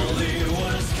 2.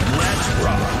 Let's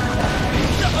rock.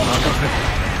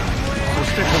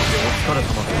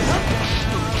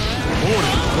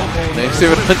 Name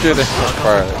 700.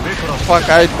 Fuck,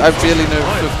 I barely know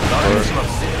 50.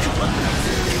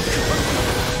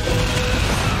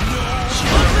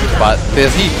 But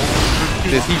there's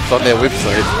heaps on their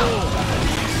website.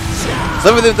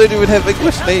 Some of them don't even have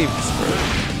English names.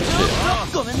 Shit.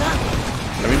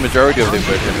 I mean, majority of them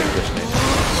don't have English names.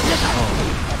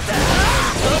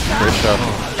 Pressure.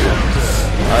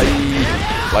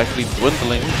 Likely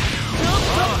dwindling.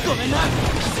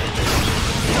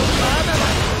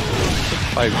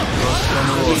 Five.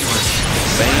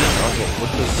 Bane.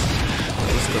 What is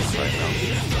this right now?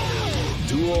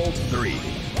 Duel 3.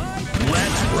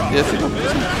 Let's rock. Yes,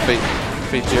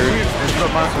 Fate Jerry,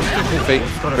 Fate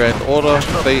Grand Order,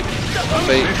 Fate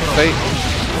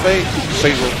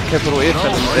with capital F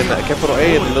and a capital A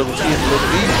and a little T and a little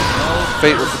E.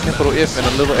 Fate with a capital F and a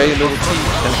little A, a little T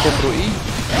and a capital E.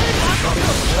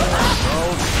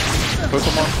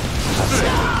 Pokemon.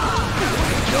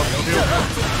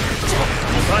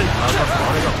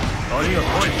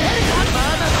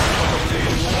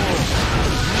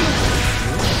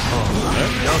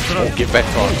 Oh, get back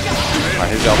on. Alright,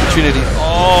 here's the opportunity.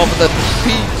 Oh, but the P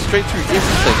straight through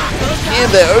everything.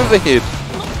 And their overhead.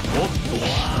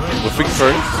 With big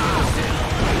throws.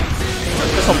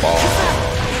 There's some ball.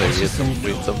 There he is.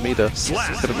 Made some meter.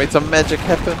 Could have made some magic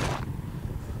happen.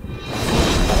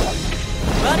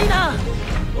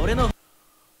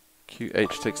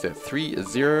 QH takes that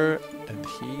 3-0 and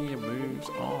he moves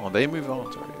on. They move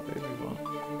on, sorry. They move on.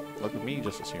 Look at me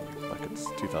just assuming like it's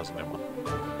 2001.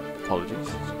 Apologies.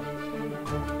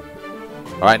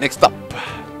 Alright, next up.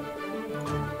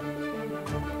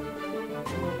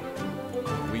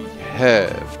 We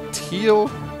have Teal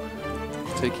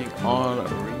taking on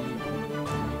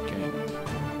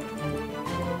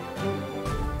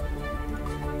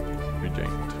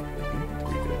Reghaint.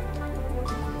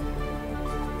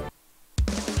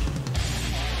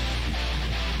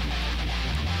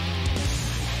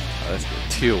 That's good.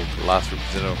 Teal, the last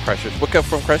representative of Crashers. Wicca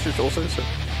from Crashers also, so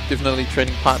definitely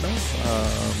training partners.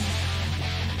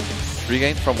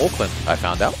 Reghaint from Auckland, I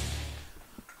found out.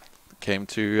 Came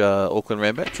to Auckland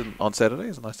Rambats on Saturday.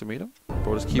 It's nice to meet him.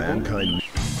 Brought his keyboard. Mankind.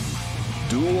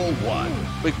 Duel 1.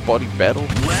 Big body battle.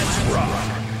 Let's rock.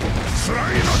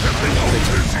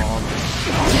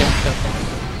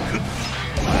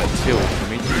 Teal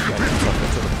immediately got himself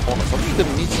into the corner. Something he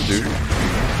didn't need to do.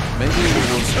 Maybe it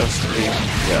was just a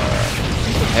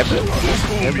habit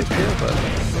here, but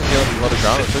healing a lot of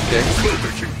ground. It's okay.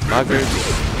 Margaret,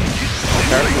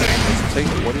 character, take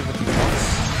whatever he wants.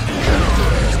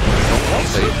 Don't want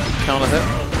save. Counter hit.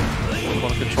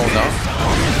 Want to control now.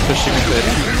 Pushing into it.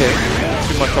 Okay.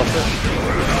 Too much off it.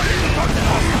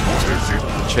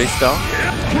 Chase down.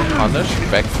 Punish.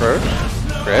 Back throw.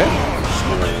 Grab.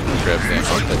 Grab there.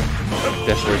 Something.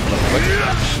 Dash away from the flick.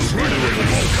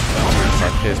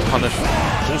 Right, here's punish.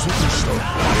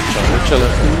 We're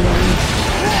chilling.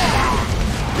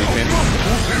 Defense.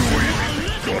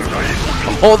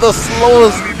 Oh, the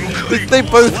slowest! They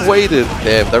both waited.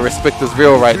 Damn, the respect is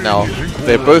real right now.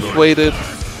 They both waited,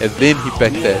 and then he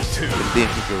backdashed, and then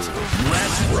he goes.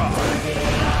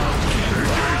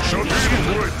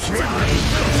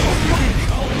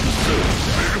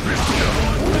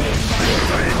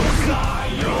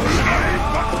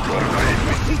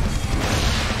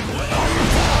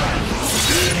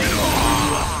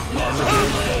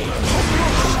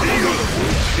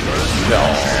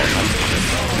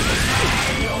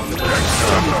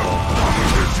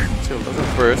 Teal does it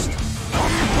first.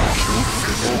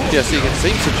 Yeah, so you can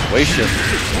see situation.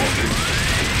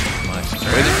 Nice.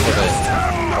 Ready for the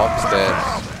box there.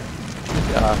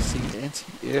 Yeah, see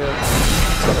anti-air.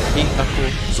 Got a heat knuckle.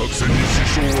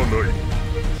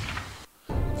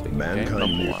 Mankind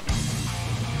number 1.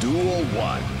 Duel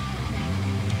 1.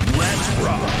 Let's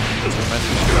rock.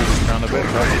 Round a bit,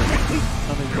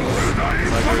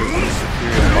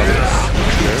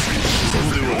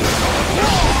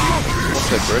 what's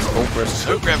that burst? Oh, burst.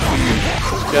 So grab for you.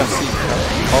 Yeah, see.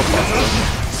 All faster.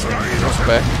 Cross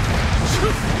back.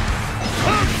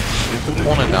 Into the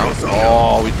corner now.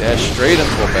 Oh, we dash straight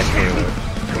into a back here.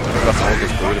 Got to hold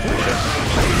this forward to push it.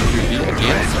 2B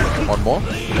again. One more.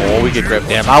 Oh, we get grabbed.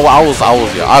 Damn, I was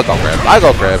yeah. I got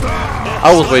grabbed.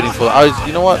 I was waiting for.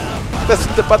 You know what? That's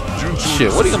the but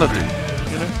shit. What are you gonna do?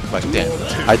 You know, like damn.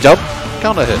 I jump,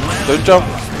 counter hit. Don't jump.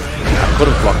 I could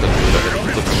have blocked it.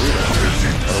 But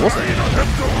it wasn't.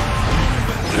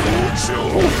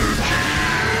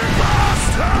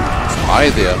 It's high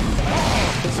there.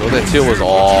 So that Teal was.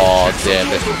 Oh damn.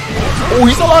 Oh,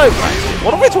 he's alive.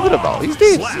 What am I talking about? He's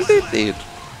dead. He's dead.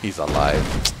 He's alive.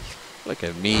 Look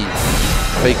at me,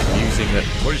 fake using it.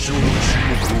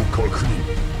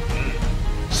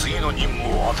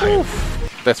 Oof.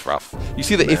 That's rough. You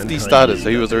see the FD started, so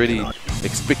he was already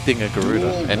expecting a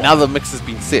Garuda, and now the mix has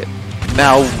been set.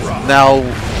 Now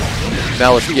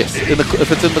it's yes.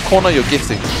 If it's in the corner, you're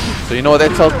guessing. So you know what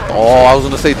that tells? Oh, I was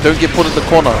gonna say don't get put in the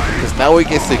corner, because now we're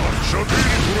guessing.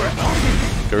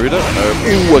 Garuda? No.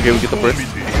 Ooh, okay, we get the burst.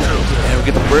 And we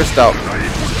get the burst out.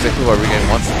 That's exactly what Reghaint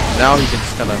wants. Now he can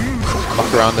just kind of fuck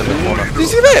around in the corner. Did you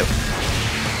see that?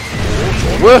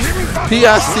 With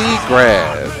PRC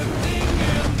grab.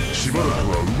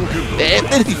 And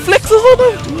then he flexes on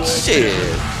him? Shit.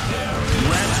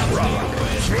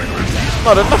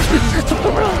 Not enough to just took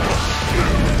him around.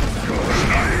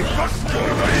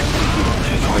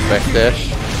 Back dash.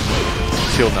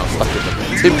 Teal now stuck with him.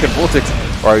 Team can vortex.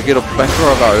 Alright, we get a back throw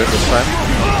of our own this time.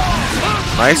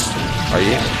 Nice. Oh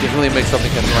yeah, definitely make something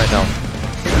happen right now.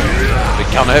 We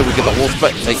counter hit, we get the wall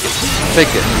split. Take it. Take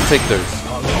it. Take those.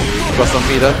 Got some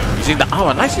meter. Using the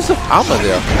armor. Nice use of armor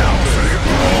there.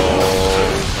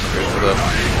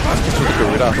 Let's get to the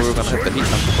Garuda. I thought we were going to hit the heat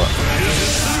knuckle, but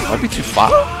might be too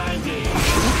far.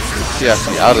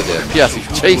 PRC out of there. PRC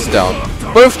chase down.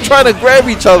 Both trying to grab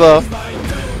each other.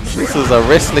 This is a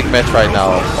wrestling match right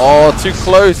now. Oh, too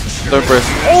close. Don't burst.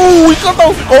 Oh, we got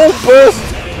those gold burst.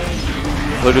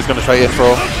 Ludo's going to try air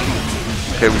throw.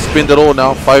 Okay, we spend it all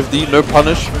now. 5D, no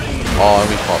punish. Oh, and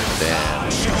we pop. Damn.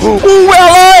 Ooh, we're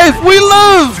alive. We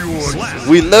live.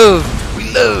 We live. We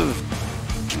live.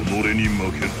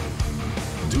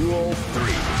 Duel 3.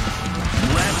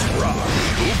 Let's rock.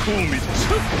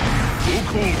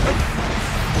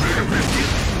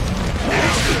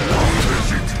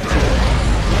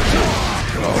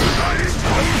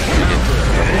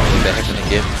 That happen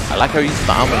again. I like how he uses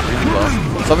the armor really well.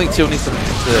 Something Teal needs to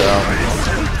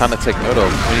kind of take note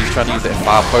of when he's trying to use that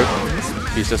far poke.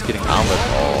 He's just getting armored.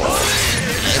 Oh,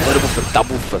 hit him with the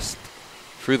double fist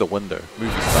through the window.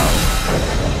 Movie style.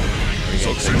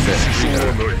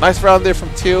 Nice round there from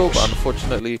Teal, but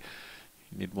unfortunately,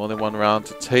 you need more than one round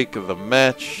to take the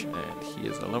match, and he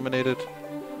is eliminated.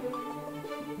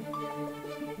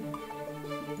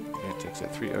 Takes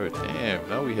that 3-0. Damn,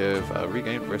 now we have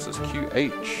Reghaint versus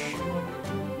QH.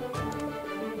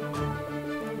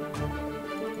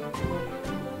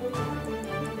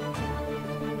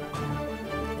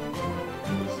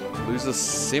 Losers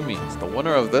semis. The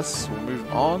winner of this will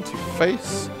move on to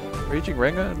face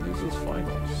RagingRanga and losers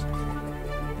finals.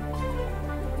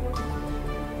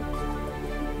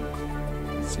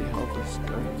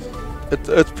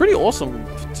 It's pretty awesome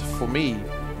for me.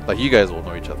 Like, you guys all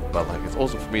know each other, but like, it's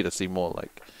awesome for me to see more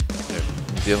like, you know,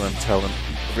 New Zealand talent,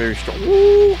 very strong.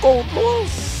 Ooh, gold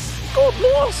loss, gold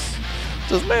loss.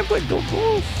 Does man play gold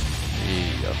loss?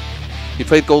 Yeah, he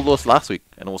played gold loss last week,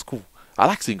 and it was cool. I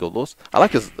like seeing gold loss. I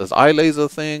like his eye laser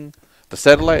thing, the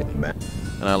satellite,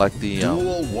 and I like the.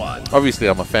 Obviously,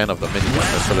 I'm a fan of the mini gun.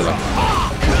 That's sort of like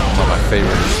one of my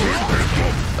favorites.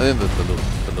 I think the little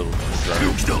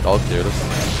oh, there it is.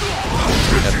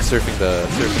 And surfing the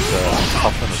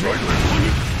coffin as well.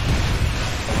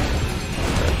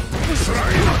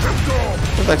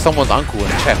 It's like someone's uncle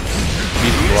in chaps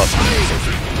beating you up.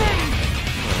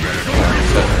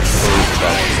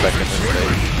 Back in his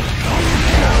day.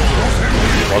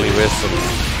 While he wears some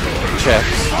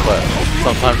chaps, but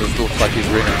sometimes it looks like he's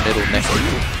wearing a middle necklace.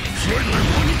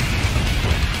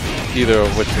 Either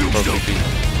of which would probably be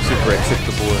super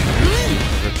acceptable in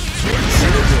the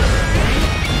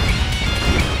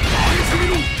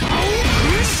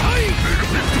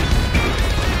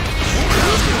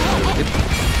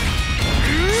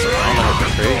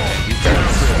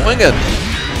swing it!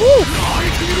 Woo!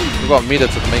 We got meter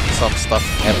to make some stuff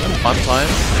happen. Fun time.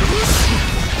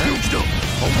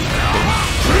 Oh,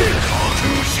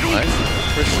 nice.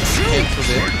 First cancel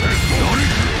there.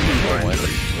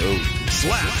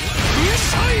 Slap.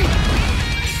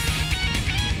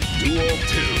 Duel 2.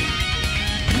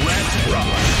 Let's rock.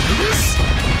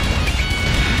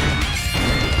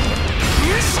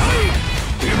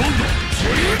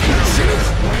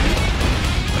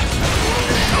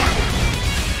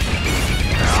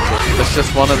 It's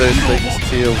just one of those things,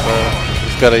 Teal. You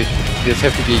just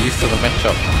have to get used to the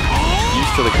matchup.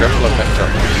 Used to the grappler matchup.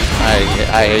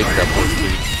 I hate grapplers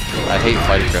too. I hate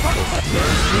fighting grapplers.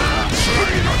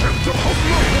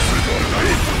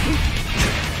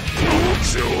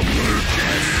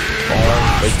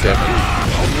 Big damage.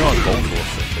 You're on gold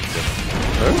loss.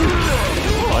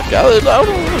 I don't know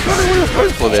what he's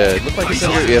going for there. It looked like he's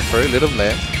going to air throw. Let him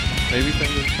land. Maybe he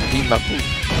can beat knuckles.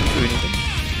 Do anything.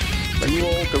 One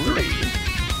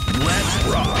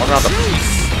round of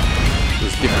peace.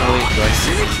 This is definitely going to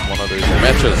be one of those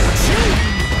matches.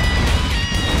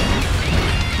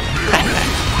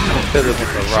 Better than the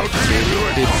rough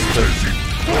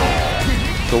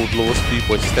gold loss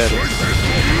B-boy status.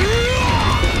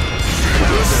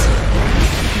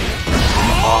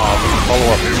 Follow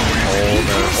up. Oh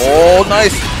no. Oh,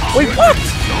 nice. Wait, what?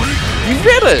 You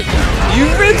read it. You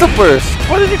read the burst.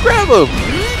 Why did you grab him?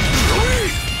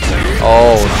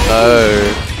 Oh no.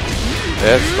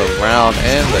 That's the round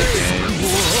and the game.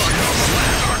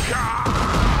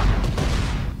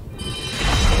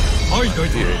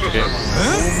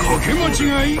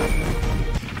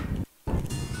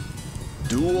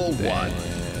 Duel 1.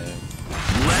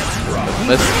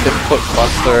 Missed input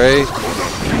buster, eh?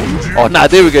 Oh, nah,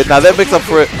 there we go. Now that makes up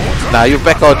for it. Nah, you're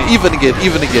back on. Even again.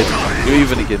 You're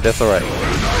even again. That's alright.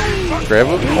 Grab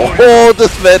him. Oh,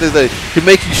 this man is he's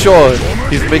making sure.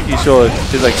 He's making sure.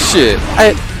 He's like, shit.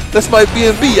 That's my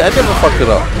B&B. I never fuck it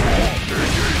up.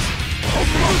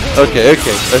 Okay.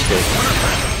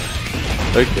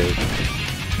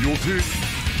 Duel 2.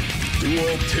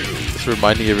 Just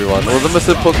reminding everyone. It was a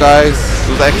misinput, guys. It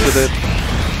was an accident.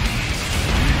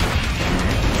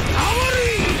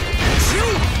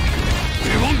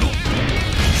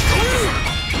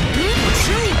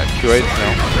 Accurate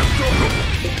now.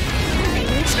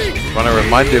 Want to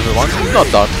remind everyone, he's not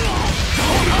done.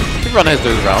 Everyone has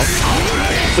those rounds.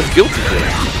 It's guilty here.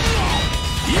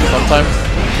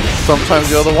 Sometimes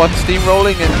you're the one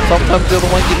steamrolling, and sometimes you're the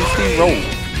one getting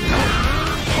steamrolled.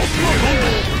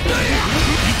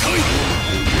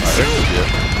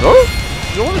 Oh,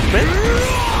 you want to spin?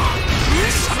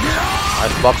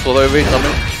 Nice blocks all over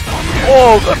coming.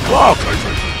 Oh, good block!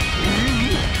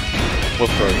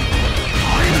 What's throw?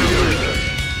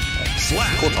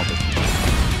 Cool topic.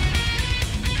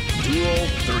 Duel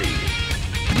 3.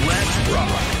 Let's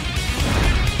rock.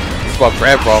 This is about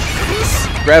grab, bro.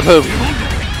 Grab him.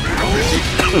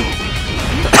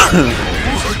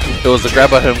 It was the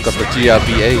grab at him got the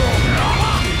GRBA.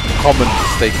 Common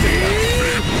mistake.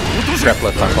 Grappler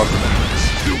attack on him.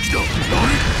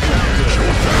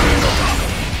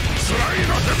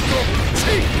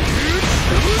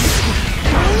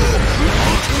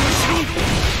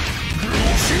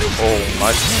 Oh,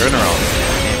 nice turnaround.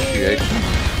 QH.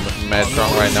 Looking mad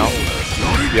strong right now.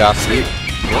 Yeah, sleep.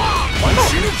 Yep. Why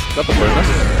not? Got the bonus.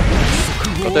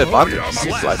 Got the advantage.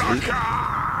 Slide sleep.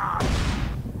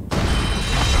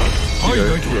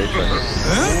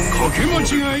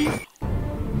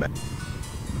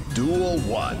 Duel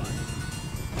 1.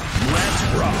 Let's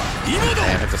rock. Man, I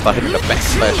have to start hitting the back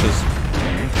slashes.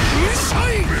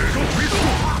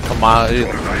 Command,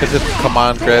 is it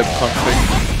command grab config?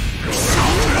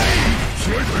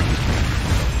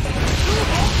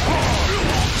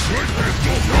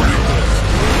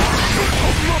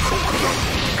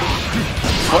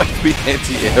 Might be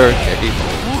anti-air game.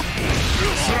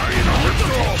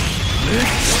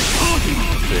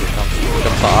 Comes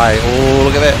the eye. Oh,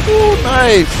 look at that. Oh,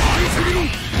 nice.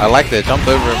 I like that. Jumped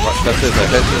over him. That's it. That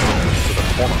head to the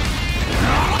corner.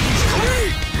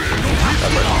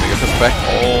 Get this back.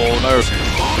 Oh, no.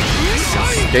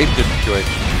 Escaped the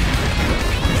situation.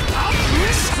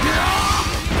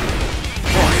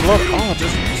 Oh,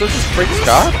 just breaks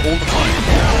guard all the time.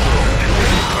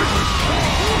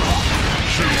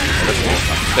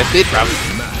 That's it, bruv.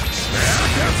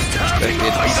 That's it.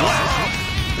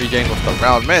 Reghaint with the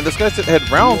round. Man, this guy's had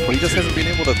rounds, but he just hasn't been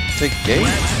able to take games.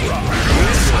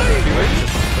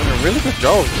 Done a really good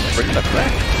job to bring that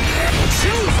back.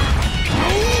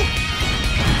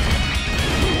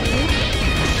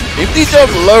 Empty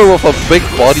jump low with a big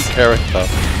body character.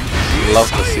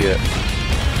 Love to see it.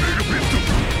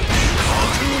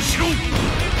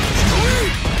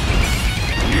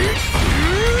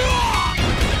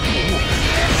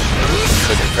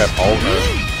 Crap, oh no.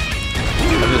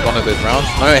 Is it one of those rounds?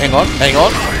 No, hang on.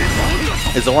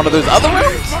 Is it one of those other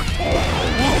rounds?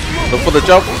 Look for the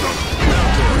jump.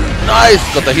 Nice!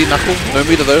 Got the heat knuckle. No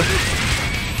meter though.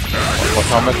 What's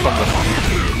how much from this?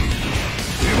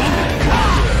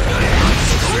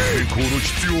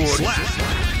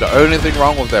 The only thing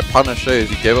wrong with that Punisher is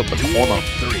he gave up the corner.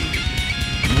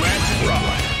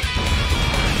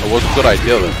 It was a good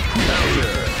idea though.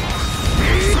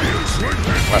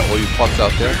 Right, all you pots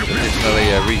out there, there's definitely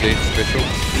a Reghaint special.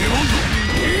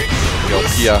 Your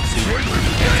PRC.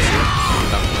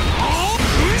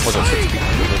 Was it 60?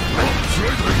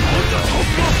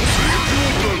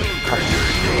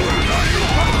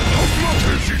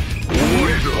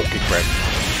 Okay, great.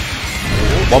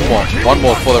 One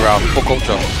more for the round, for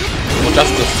culture, for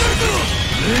justice.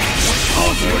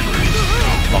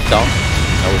 Knockdown.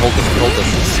 Now we hold this,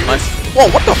 Nice.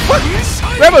 Whoa, what the fuck?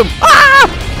 Grab him! Ah!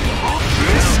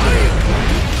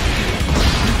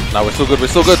 Now we're still good.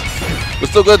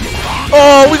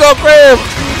 Oh, we got grabbed!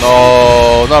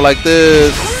 No, not like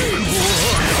this.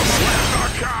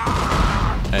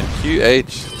 And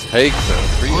QH takes a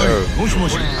 3-0.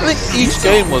 I think each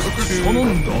game was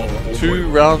two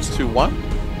rounds to 1.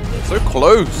 So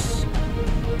close.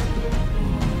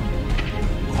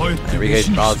 And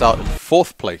Reghaint rounds out in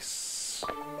 4th place.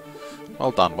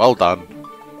 Well done.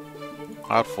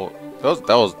 Hard fought.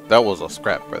 That was a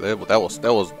scrap, bro. That was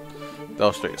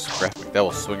straight scrapping. That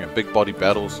was swinging. Big body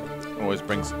battles always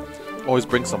brings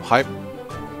some hype.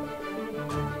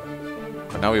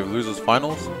 But now we have losers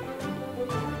finals to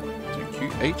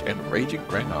QH and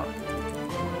RagingRanga.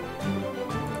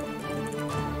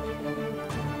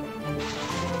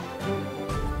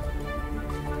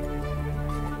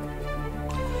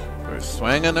 We're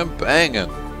swinging and banging.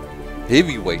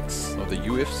 Heavyweights of the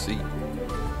UFC.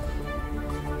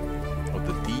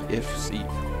 The DFC.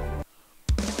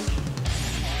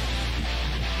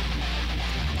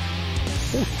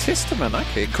 Oh, Testament.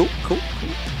 Okay, cool.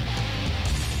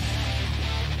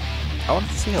 I want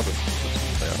to see how this will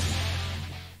play out.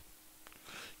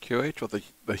 QH with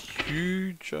a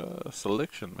huge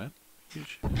selection, man.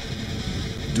 Huge.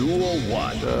 Duel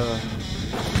 1.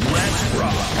 Let's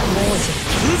rock.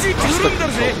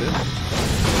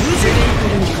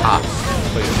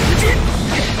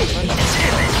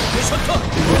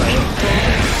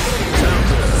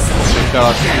 Shout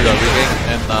out to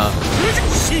Reghaint and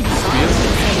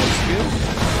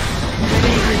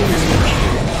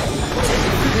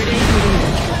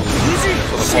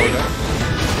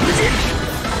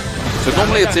So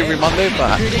normally it's every Monday,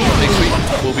 but next week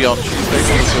we'll be on Tuesday.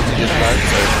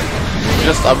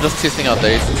 So I'm just testing out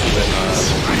days to see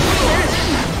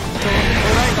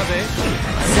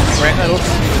when looks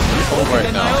cool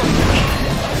right now.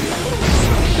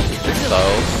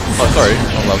 Oh, sorry.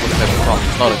 Oh, I was looking at it wrong.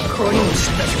 It's not in control.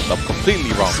 I'm completely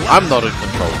wrong. I'm not in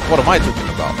control. What am I talking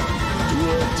about?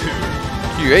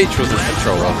 QH was in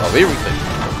control of everything.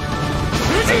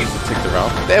 I used to take the round.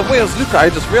 There, where's Luca? I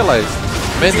just realized.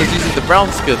 Men's is using the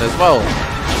brown skin as well.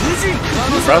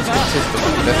 The brown skin system.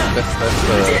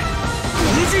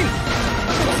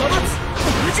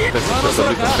 That's a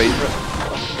Luca's favorite.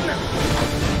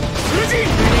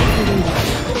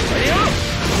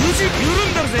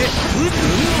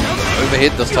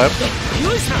 Overhead this time.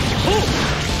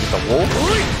 The wall.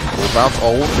 Will bounce.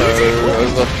 Oh no.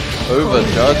 Over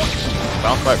judge.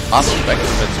 Bounce right past him back to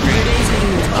that screen.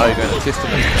 Now you're going to test him.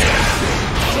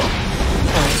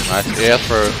 Nice air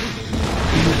throw.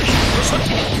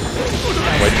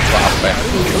 Waiting for up back.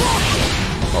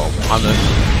 Oh, punish.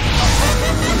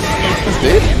 He's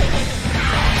dead?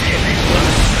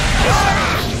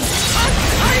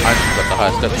 I got the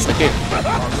highest step in the game.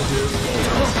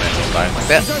 Dying like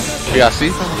that. PRC?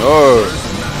 No!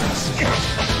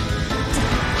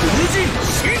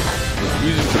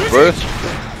 Using the burst.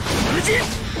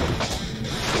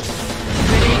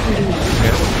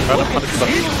 Trying to punish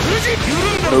something.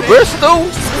 No burst though!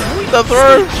 The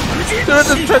throw! Dude,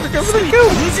 just tried to go for the kill!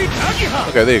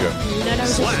 Okay, there you go.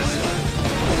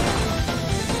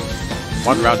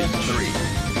 One round each.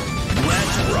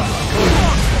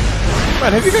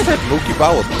 Man, have you guys had Milky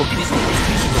Bar with cookies?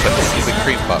 Cookies and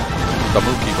cream bar. The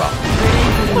Milky Bar.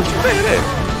 What's that?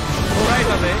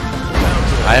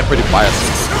 I am pretty biased.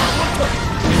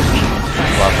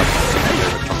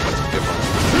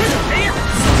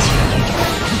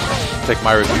 Take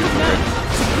my review.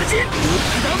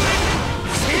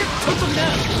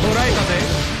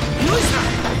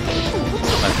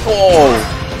 Oh!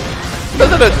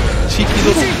 Isn't it a cheeky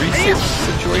little reset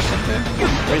situation there?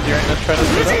 RagingRanga trying to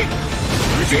set up?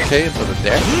 UK into the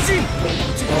dash?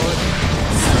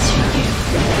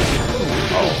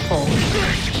 Oh.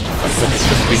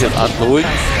 Just be his undoing?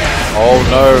 Oh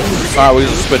no. Alright, we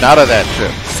just spin out of that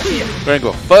shit. We're gonna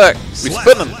go, fuck! We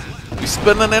spinning! We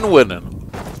spinning and winning.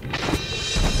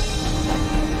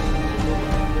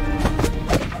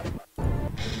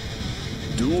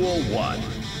 Duel 1.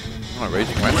 Alright,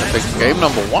 RagingRanga takes game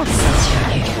number 1.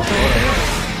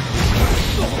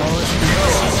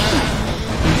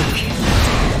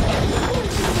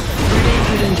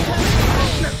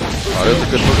 Oh, there's a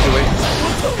good look away.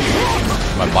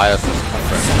 My bias is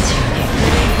confirmed.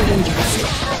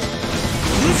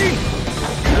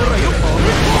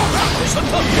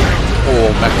 Oh,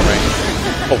 McElrain.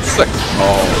 Oh, sick.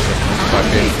 Oh,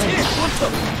 okay.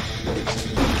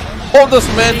 Oh, this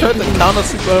man tried to counter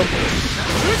super.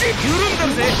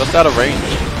 Just out of range.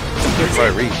 Didn't try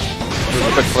to reach. It was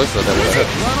a bit closer than it was.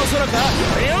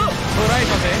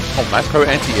 Oh, macro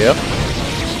anti-air.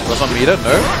 Doesn't meet it,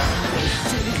 no.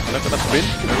 Not gonna spin.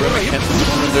 No really cancel.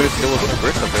 There was an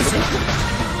aggressive available.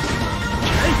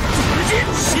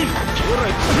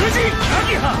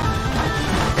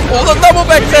 Oh, the double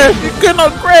back there! You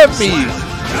cannot grab me!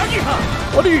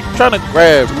 What are you trying to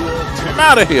grab? I'm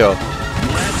out of here!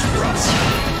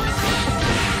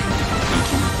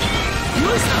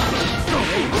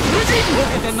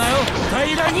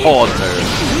 Oh no!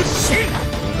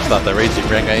 Start the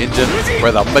RagingRanga engine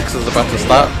where the mix is about to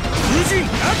start.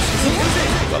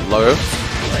 Got low.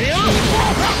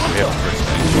 Yeah.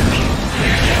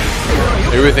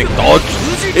 Everything dodged!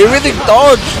 Everything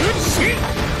dodged!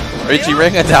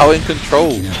 RagingRanga now in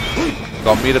control.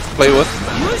 Got meter to play with.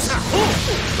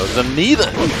 Doesn't need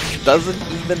it. Doesn't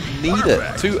even need it.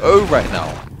 2-0 right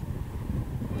now.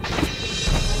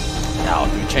 Now,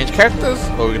 do we change characters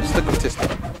or are we gonna stick with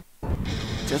Testament?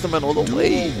 Testament all the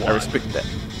way. I respect that.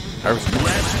 I respect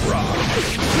that.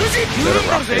 Let it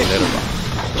rock, hey, let it rock.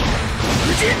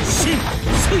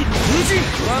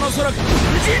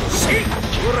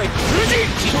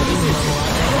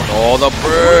 Oh, the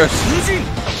burst!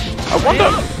 I wonder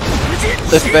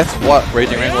if that's what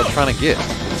RagingRanga was trying to get.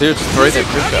 So you're just throwing that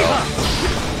burst out.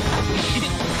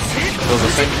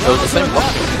 It was the same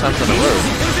block 2 times in a row.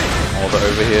 Oh, the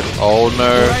overhead. Oh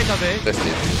no. That's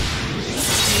it.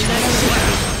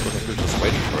 Just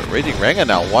waiting for it. RagingRanga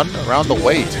now 1 around the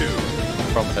way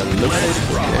from eliminated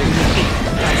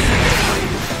game.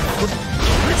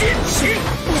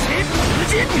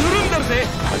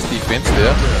 Nice defense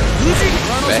there.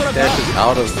 Back dash is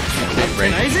out of the 2K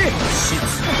range.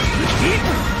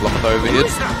 Block the overhead.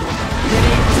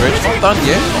 Dredge not done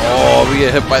yet. Oh, we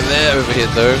get hit by that overhead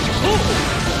though.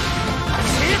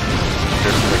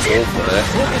 Just for that.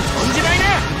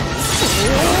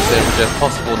 7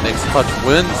 possible next touch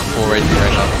wins for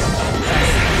RagingRanga.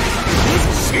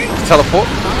 Teleport.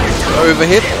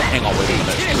 Overhead. Hang on, wait a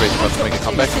minute. Great, let's make a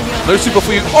comeback. No super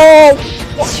for you. Oh!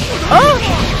 What? Huh?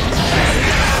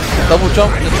 Double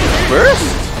jump and burst?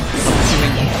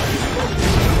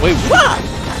 Wait, what?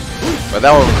 But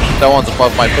that one's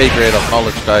above my pay grade of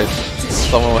knowledge, guys.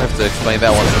 Someone will have to explain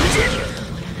that one.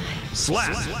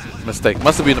 Mistake.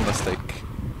 Must have been a mistake.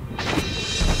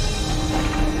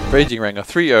 RagingRanga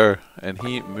 3-0, and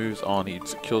he moves on. He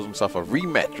secures himself a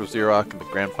rematch with Zero Arc in the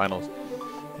Grandfinals.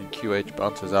 And QH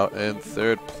bounces out in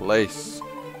 3rd place.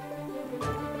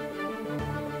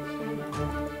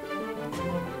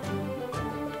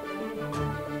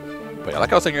 But yeah,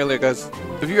 like I was saying earlier, guys,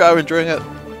 if you are enjoying it,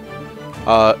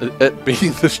 it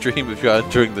being the stream, if you are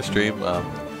enjoying the stream, you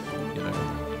know,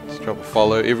 drop a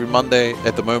follow. Every Monday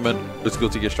at the moment, it's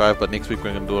good to get strive, but next week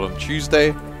we're going to do it on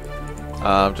Tuesday.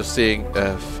 Just seeing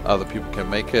if other people can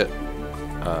make it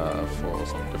for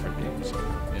some different games. So,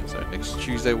 yeah, so next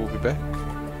Tuesday we'll be back.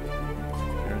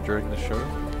 If you're enjoying the show.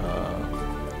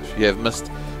 If you have missed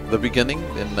the beginning,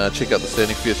 then check out the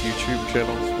Standing Fierce YouTube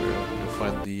channels where you'll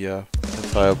find the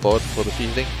entire VOD for the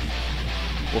evening.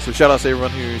 Also, shout out to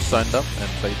everyone who signed up and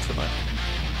played tonight.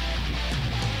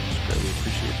 It's greatly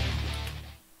appreciated.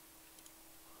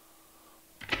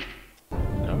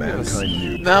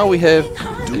 Now we have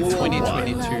the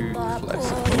 2022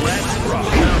 Classic.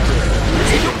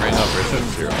 Reghaint versus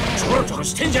Zero.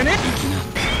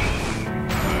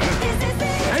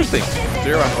 Interesting.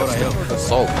 Zero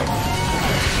assault.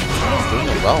 Doing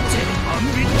it well.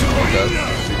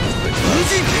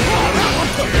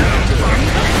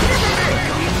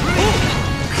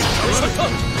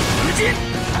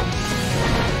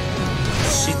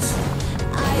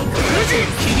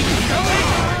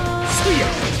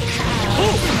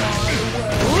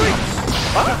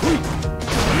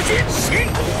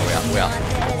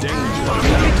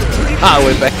 Ah,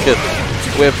 we're back in.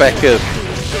 We're back in.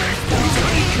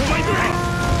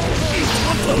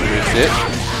 Reset.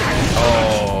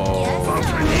 Oh.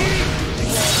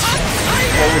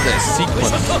 What was that sequence?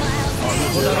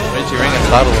 RagingRanga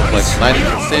started with like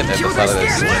 90% at the start of that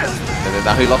sequence. And then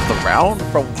now he lost the round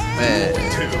from man.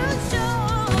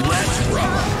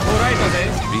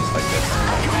 Beats like that.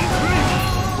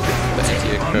 The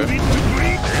anti-air curve.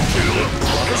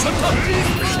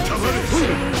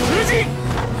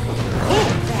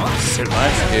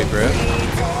 Nice air grab.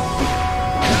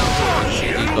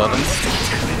 Deep on him.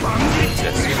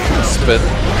 Yes, spin.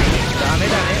 And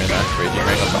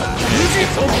RagingRanga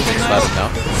started now.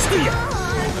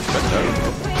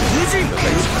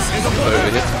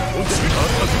 Over here.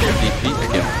 DP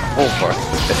again. Oh boy.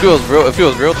 If he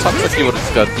was real toxic, he would have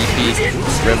just got DP.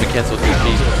 Rambo cancel DP.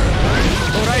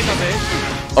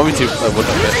 Obviously, I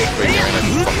wouldn't have missed RagingRanga to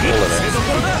fuck all of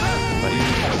that. But he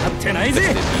missed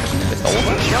it. That's all of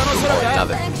it. Oh, now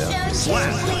that's down.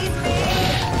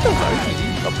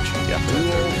 Opportunity after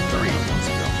that. 3 months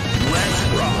ago. Let's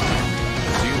rock.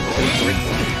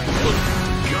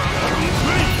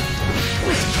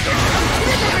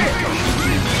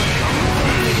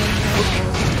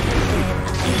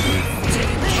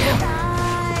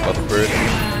 Other bird.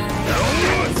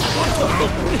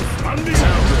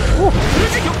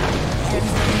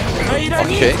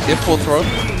 Okay, get full throw.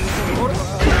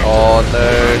 Oh no.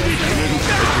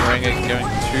 RagingRanga going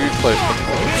too close to the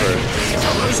bird.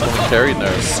 Carry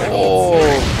no. Oh.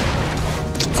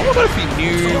 I wonder if he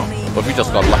knew, or if he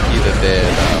just got lucky that their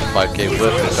 5k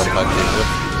worth and got 5k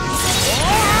worth.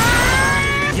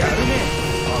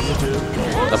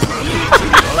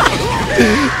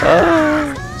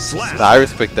 Nah, I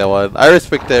respect that one. I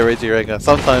respect that RagingRanga.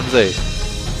 Sometimes,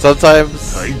 sometimes,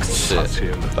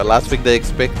 shit. The last thing they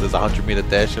expect is a 100-meter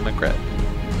dash and a crap.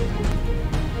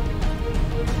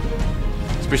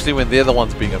 Especially when they're the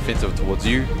ones being offensive towards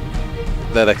you.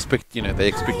 That expect, you know, they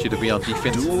expect you to be on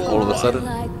defense all of a sudden.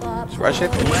 Rush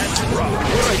it. I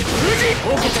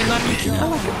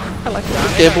like it.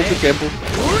 Good gamble, good gamble.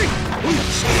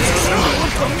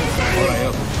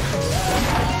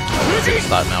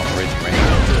 Start now for RagingRanga.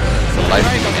 It's a life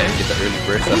thing and get the early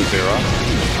burst out of Zero.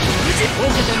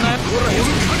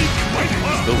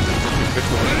 Still good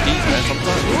for the P's, man,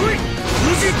 sometimes.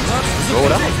 Roll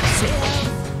it out.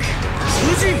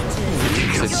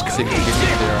 6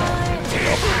 Zero.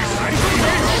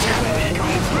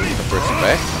 First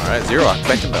back. Alright, Zero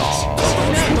back in the.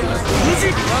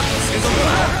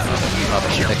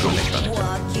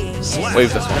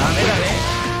 Wave this one.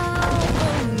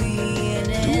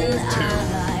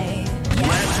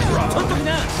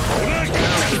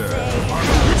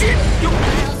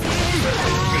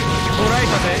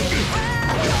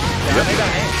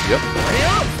 Yep.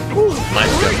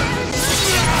 Nice gun.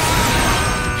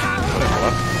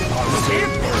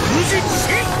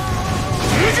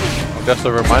 Just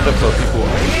a reminder for people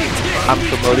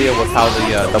unfamiliar with how the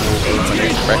double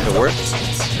elimination bracket works.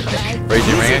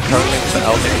 RagingRanga currently with the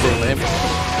L next to him.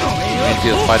 And he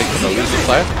is fighting from the loser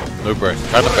side. No burst.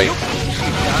 Trying to bait.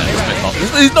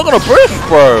 He's not gonna burst,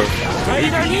 bro!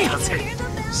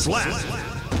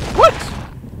 What?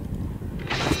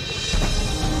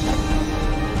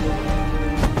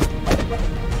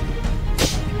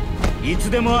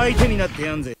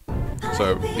 So,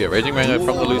 yeah, RagingRanga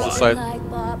from the loser side.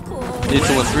 Needs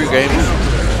to win 3 games.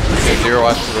 Get 0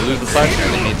 out to the loser side,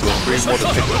 and they need to win 3 more to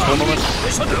take the tournament.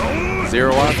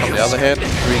 0 out on the other hand,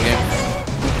 3 games.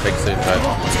 Takes the entire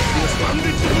tournament.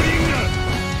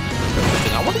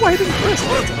 I wonder why he didn't press.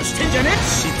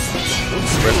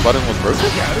 Press button was broken?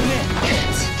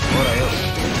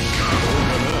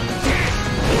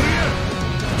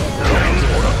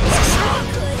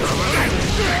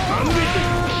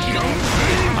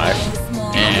 Nice.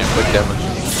 And quick damage.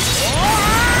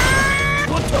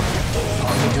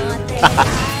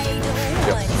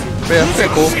 Yep. Fair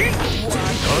cool.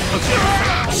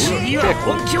 Fair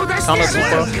cool. Counter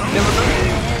super.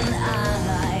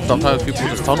 Sometimes people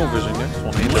just tunnel vision, yeah? Just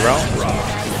want to hit the round. For a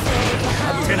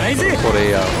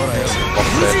box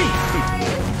there.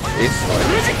 Ace.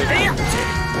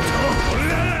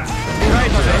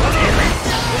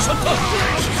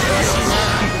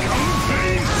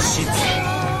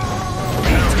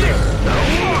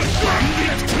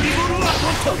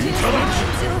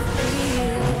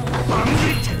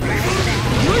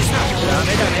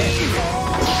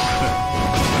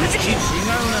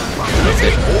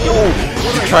 Oh,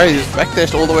 try his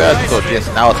backdash all the way out. I thought, yes,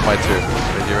 now it's my turn.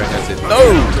 RagingRanga said,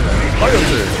 no! Not your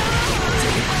turn.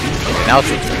 Now it's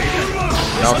your turn.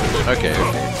 Now it's your turn. Okay,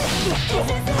 okay.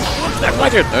 That's my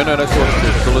turn! No, it's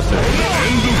still his turn.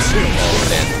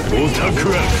 Still his turn. Oh,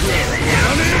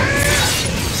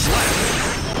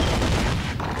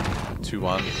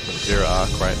 2-1. 0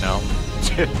 arc right now.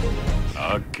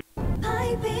 Okay.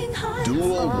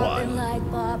 Duel 1.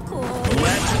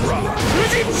 Let's rock.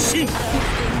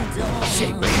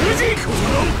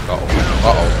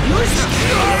 Uh-oh.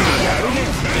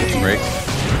 Break.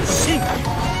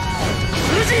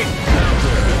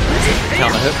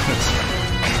 Counter hit.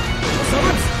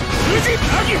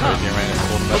 RagingRanga is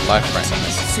holding that life right now.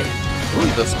 Win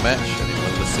this match and he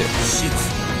wins the set.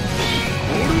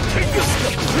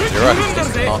 You're right, he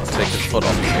does not take his foot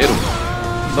off the pedal.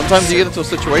 Sometimes you get into a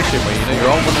situation where you know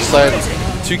you're on one side,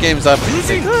 2 games up, and you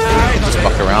think, just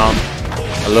fuck around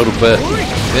a little bit.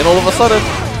 Then all of a sudden,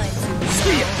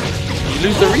 you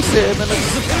lose the reset, and then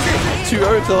it's 2-0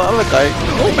 to the other guy.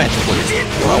 No match for you.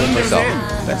 I won myself.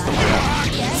 That's the point.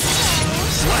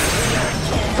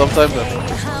 Sometimes I think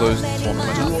just close the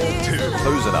tournament out.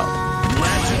 Close it out.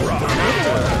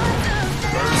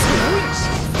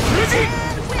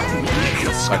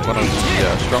 Like one of the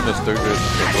strongest dojos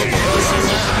in the world.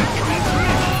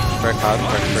 Crack hard,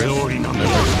 crack press. No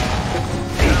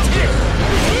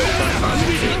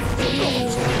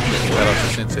shout out to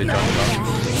Sensei John John.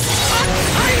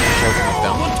 Holding it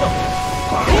down.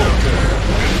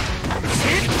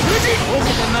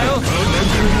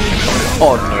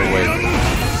 Oh, no way.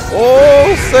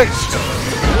 Oh, 6!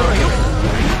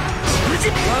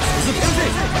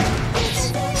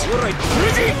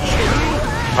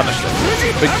 Punish them.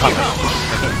 Big punish.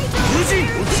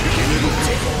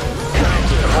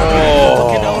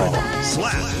 Oh!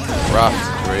 Rough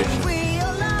situation.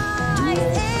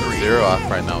 0 off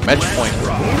right now. Match point.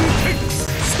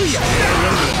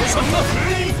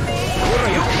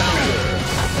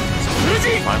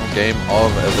 Final game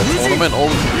of the tournament. All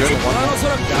is good.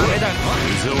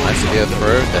 Nice idea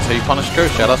throw. That's how you punish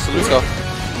Coach. Shout out to Luca.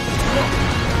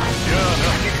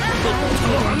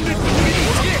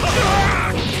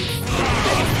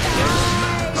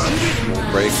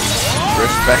 Break.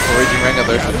 Wrist back for RagingRanga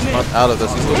though, but it's not out of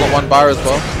this. He's still got 1 bar as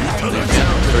well.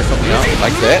 Throw something out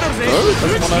like that. No,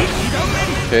 doesn't wanna.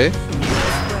 Okay.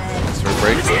 Let's throw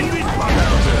break.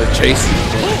 The chase.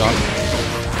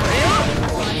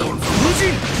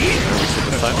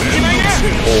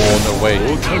 Oh, no way.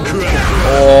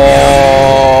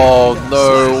 Oh, no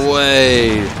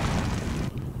way.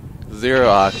 0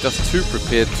 arc. Just 2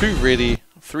 prepared, 2 ready.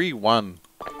 3-1.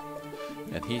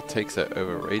 And he takes it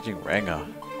over RagingRanga,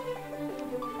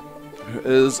 who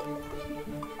is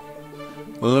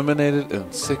eliminated in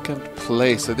 2nd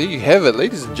place. So there you have it,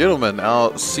 ladies and gentlemen.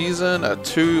 Our Season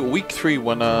 2 Week 3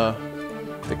 winner,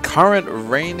 the current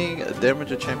reigning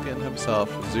Damager champion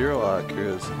himself, 0 arc,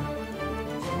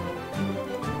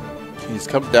 he's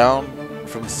come down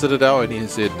from Citadel and he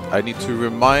said, I need to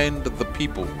remind the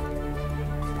people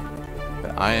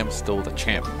that I am still the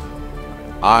champ.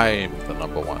 I am the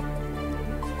 #1.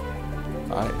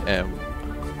 I am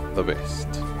the best.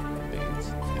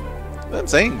 I'm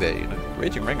saying that, you know,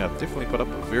 RagingRanga definitely put up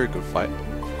a very good fight.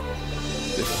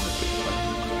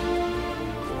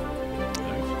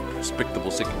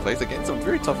 Respectable 2nd place against some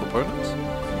very tough opponents.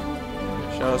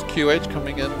 Shout out to QH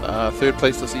coming in 3rd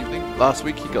place this evening. Last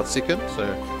week he got 2nd,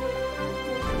 so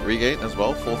Reghaint as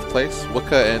well, 4th place.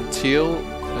 Wicca and Teal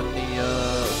in the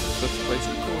 5th place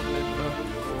equal, and then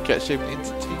cat-shaped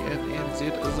entity and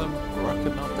Enzzedizm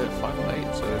rocking up that final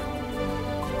 8. So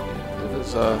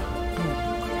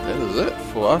yeah, that is it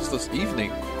for us this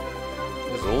evening.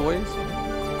 As always,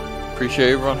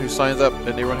 appreciate everyone who signs up and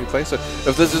everyone who plays. So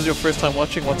if this is your first time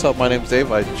watching, what's up? My name's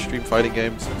Dave. I stream fighting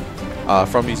games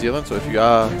from New Zealand. So if you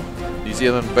are New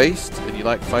Zealand based and you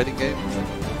like fighting games,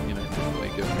 you know, definitely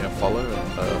give me a follow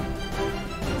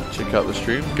and check out the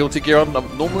stream. Guilty Gear on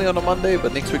normally on a Monday,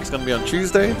 but next week's gonna be on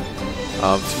Tuesday.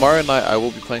 Tomorrow night I will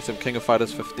be playing some King of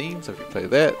Fighters 15. So if you play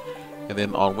that, and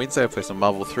then on Wednesday I play some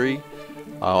Marvel 3.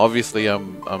 Obviously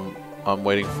I'm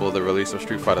waiting for the release of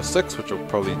Street Fighter 6, which will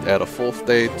probably add a 4th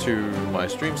day to my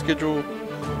stream schedule,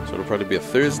 so it'll probably be a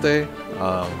Thursday.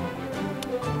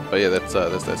 But yeah, that's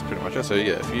pretty much it. So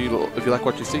yeah, if you like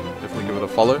what you see, definitely give it a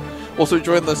follow. Also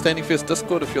join the Standing Fist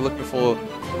Discord if you're looking for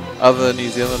other New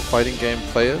Zealand fighting game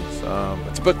players.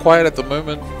 It's a bit quiet at the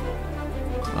moment,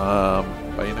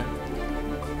 but you know,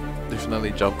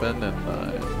 definitely jump in and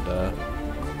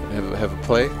have a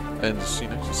play and just, you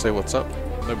know, just say what's up.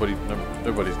 Nobody's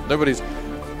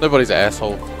an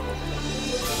asshole. You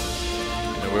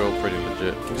know, we're all pretty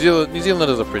legit. New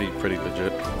Zealanders are pretty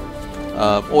legit.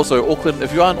 Also, Auckland.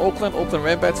 If you are in Auckland, Auckland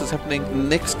Rambats is happening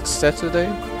next Saturday.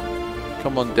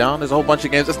 Come on down. There's a whole bunch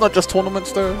of games. It's not just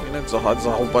tournaments though. You know, there's a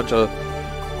whole bunch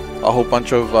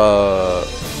of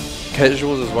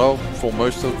casuals as well for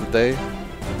most of the day.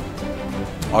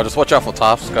 Oh, just watch out for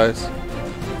Tafts, guys.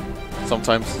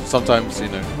 Sometimes you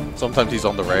know, sometimes he's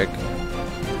on the rag.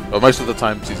 But most of the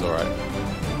times he's alright.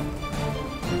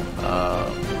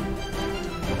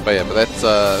 But yeah, but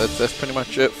that's pretty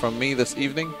much it from me this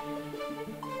evening.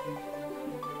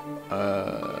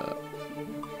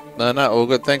 No, all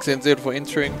good. Thanks NZ for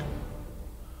entering.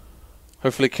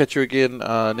 Hopefully catch you again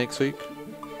next week.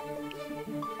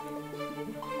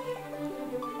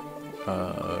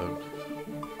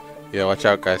 Yeah, watch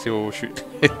out, guys. He will shoot.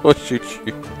 He will shoot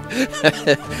you.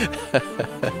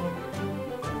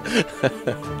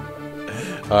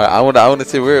 Alright, I want to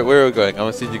see where we're going. I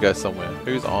want to send you guys somewhere.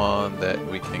 Who's on that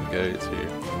we can go to?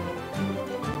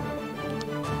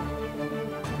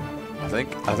 I think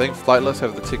Flightless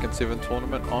have the Tekken 7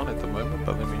 tournament on at the moment,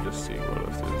 but let me just see what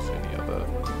if there's any other.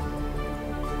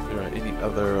 If there are any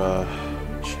other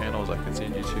channels I can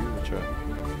send you to, which are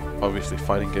obviously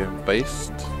fighting game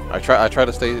based. I try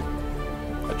to stick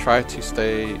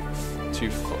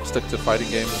to fighting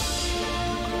games,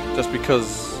 just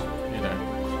because, you know,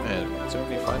 man, so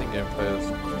many fighting game players. I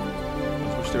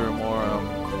wish there were more.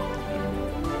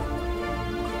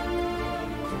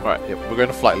 Alright, yep, we're going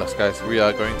to Flightless, guys. We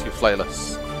are going to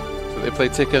Flightless. So they play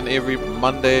Tekken every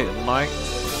Monday night.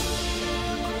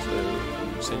 So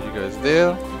I'll send you guys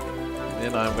there. And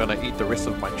then I'm gonna eat the rest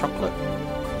of my chocolate.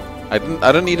 I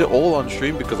didn't eat it all on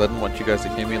stream because I didn't want you guys to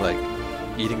hear me like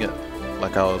eating it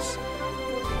like I was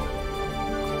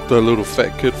the little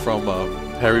fat kid from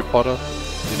Harry Potter.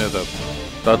 You know, the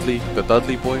Dudley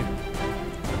boy.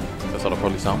 That's what I'll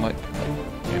probably sound like.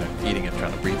 You know, eating and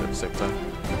trying to breathe at the same time.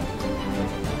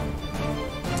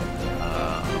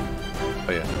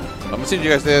 But yeah, I'm gonna send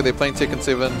you guys there. They're playing Tekken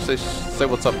 7. Say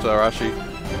what's up to Arashi.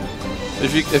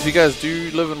 If you guys do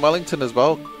live in Wellington as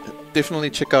well, definitely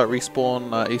check out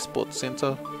Respawn Esports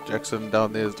Center. Jackson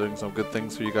down there is doing some good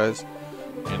things for you guys.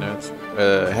 You know, it's,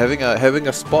 having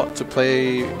a spot to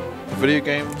play video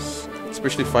games,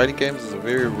 especially fighting games, is a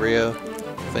very rare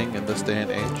thing in this day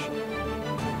and age.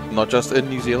 Not just in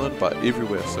New Zealand, but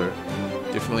everywhere. So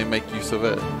definitely make use of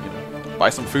it. You know,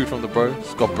 buy some food from the bro.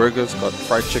 It's got burgers, got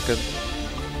fried chicken.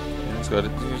 It's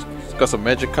got some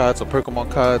magic cards, some Pokemon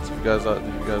cards. If you guys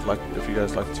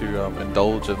like to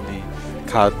indulge in the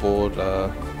cardboard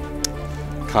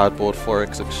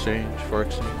forex exchange, foreign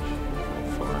exchange,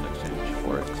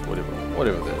 forex,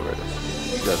 whatever that word is.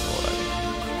 You guys know what I mean.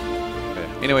 Okay.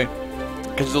 Anyway,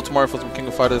 catch you all tomorrow for some King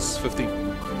of Fighters 15.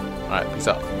 Alright, peace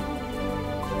out.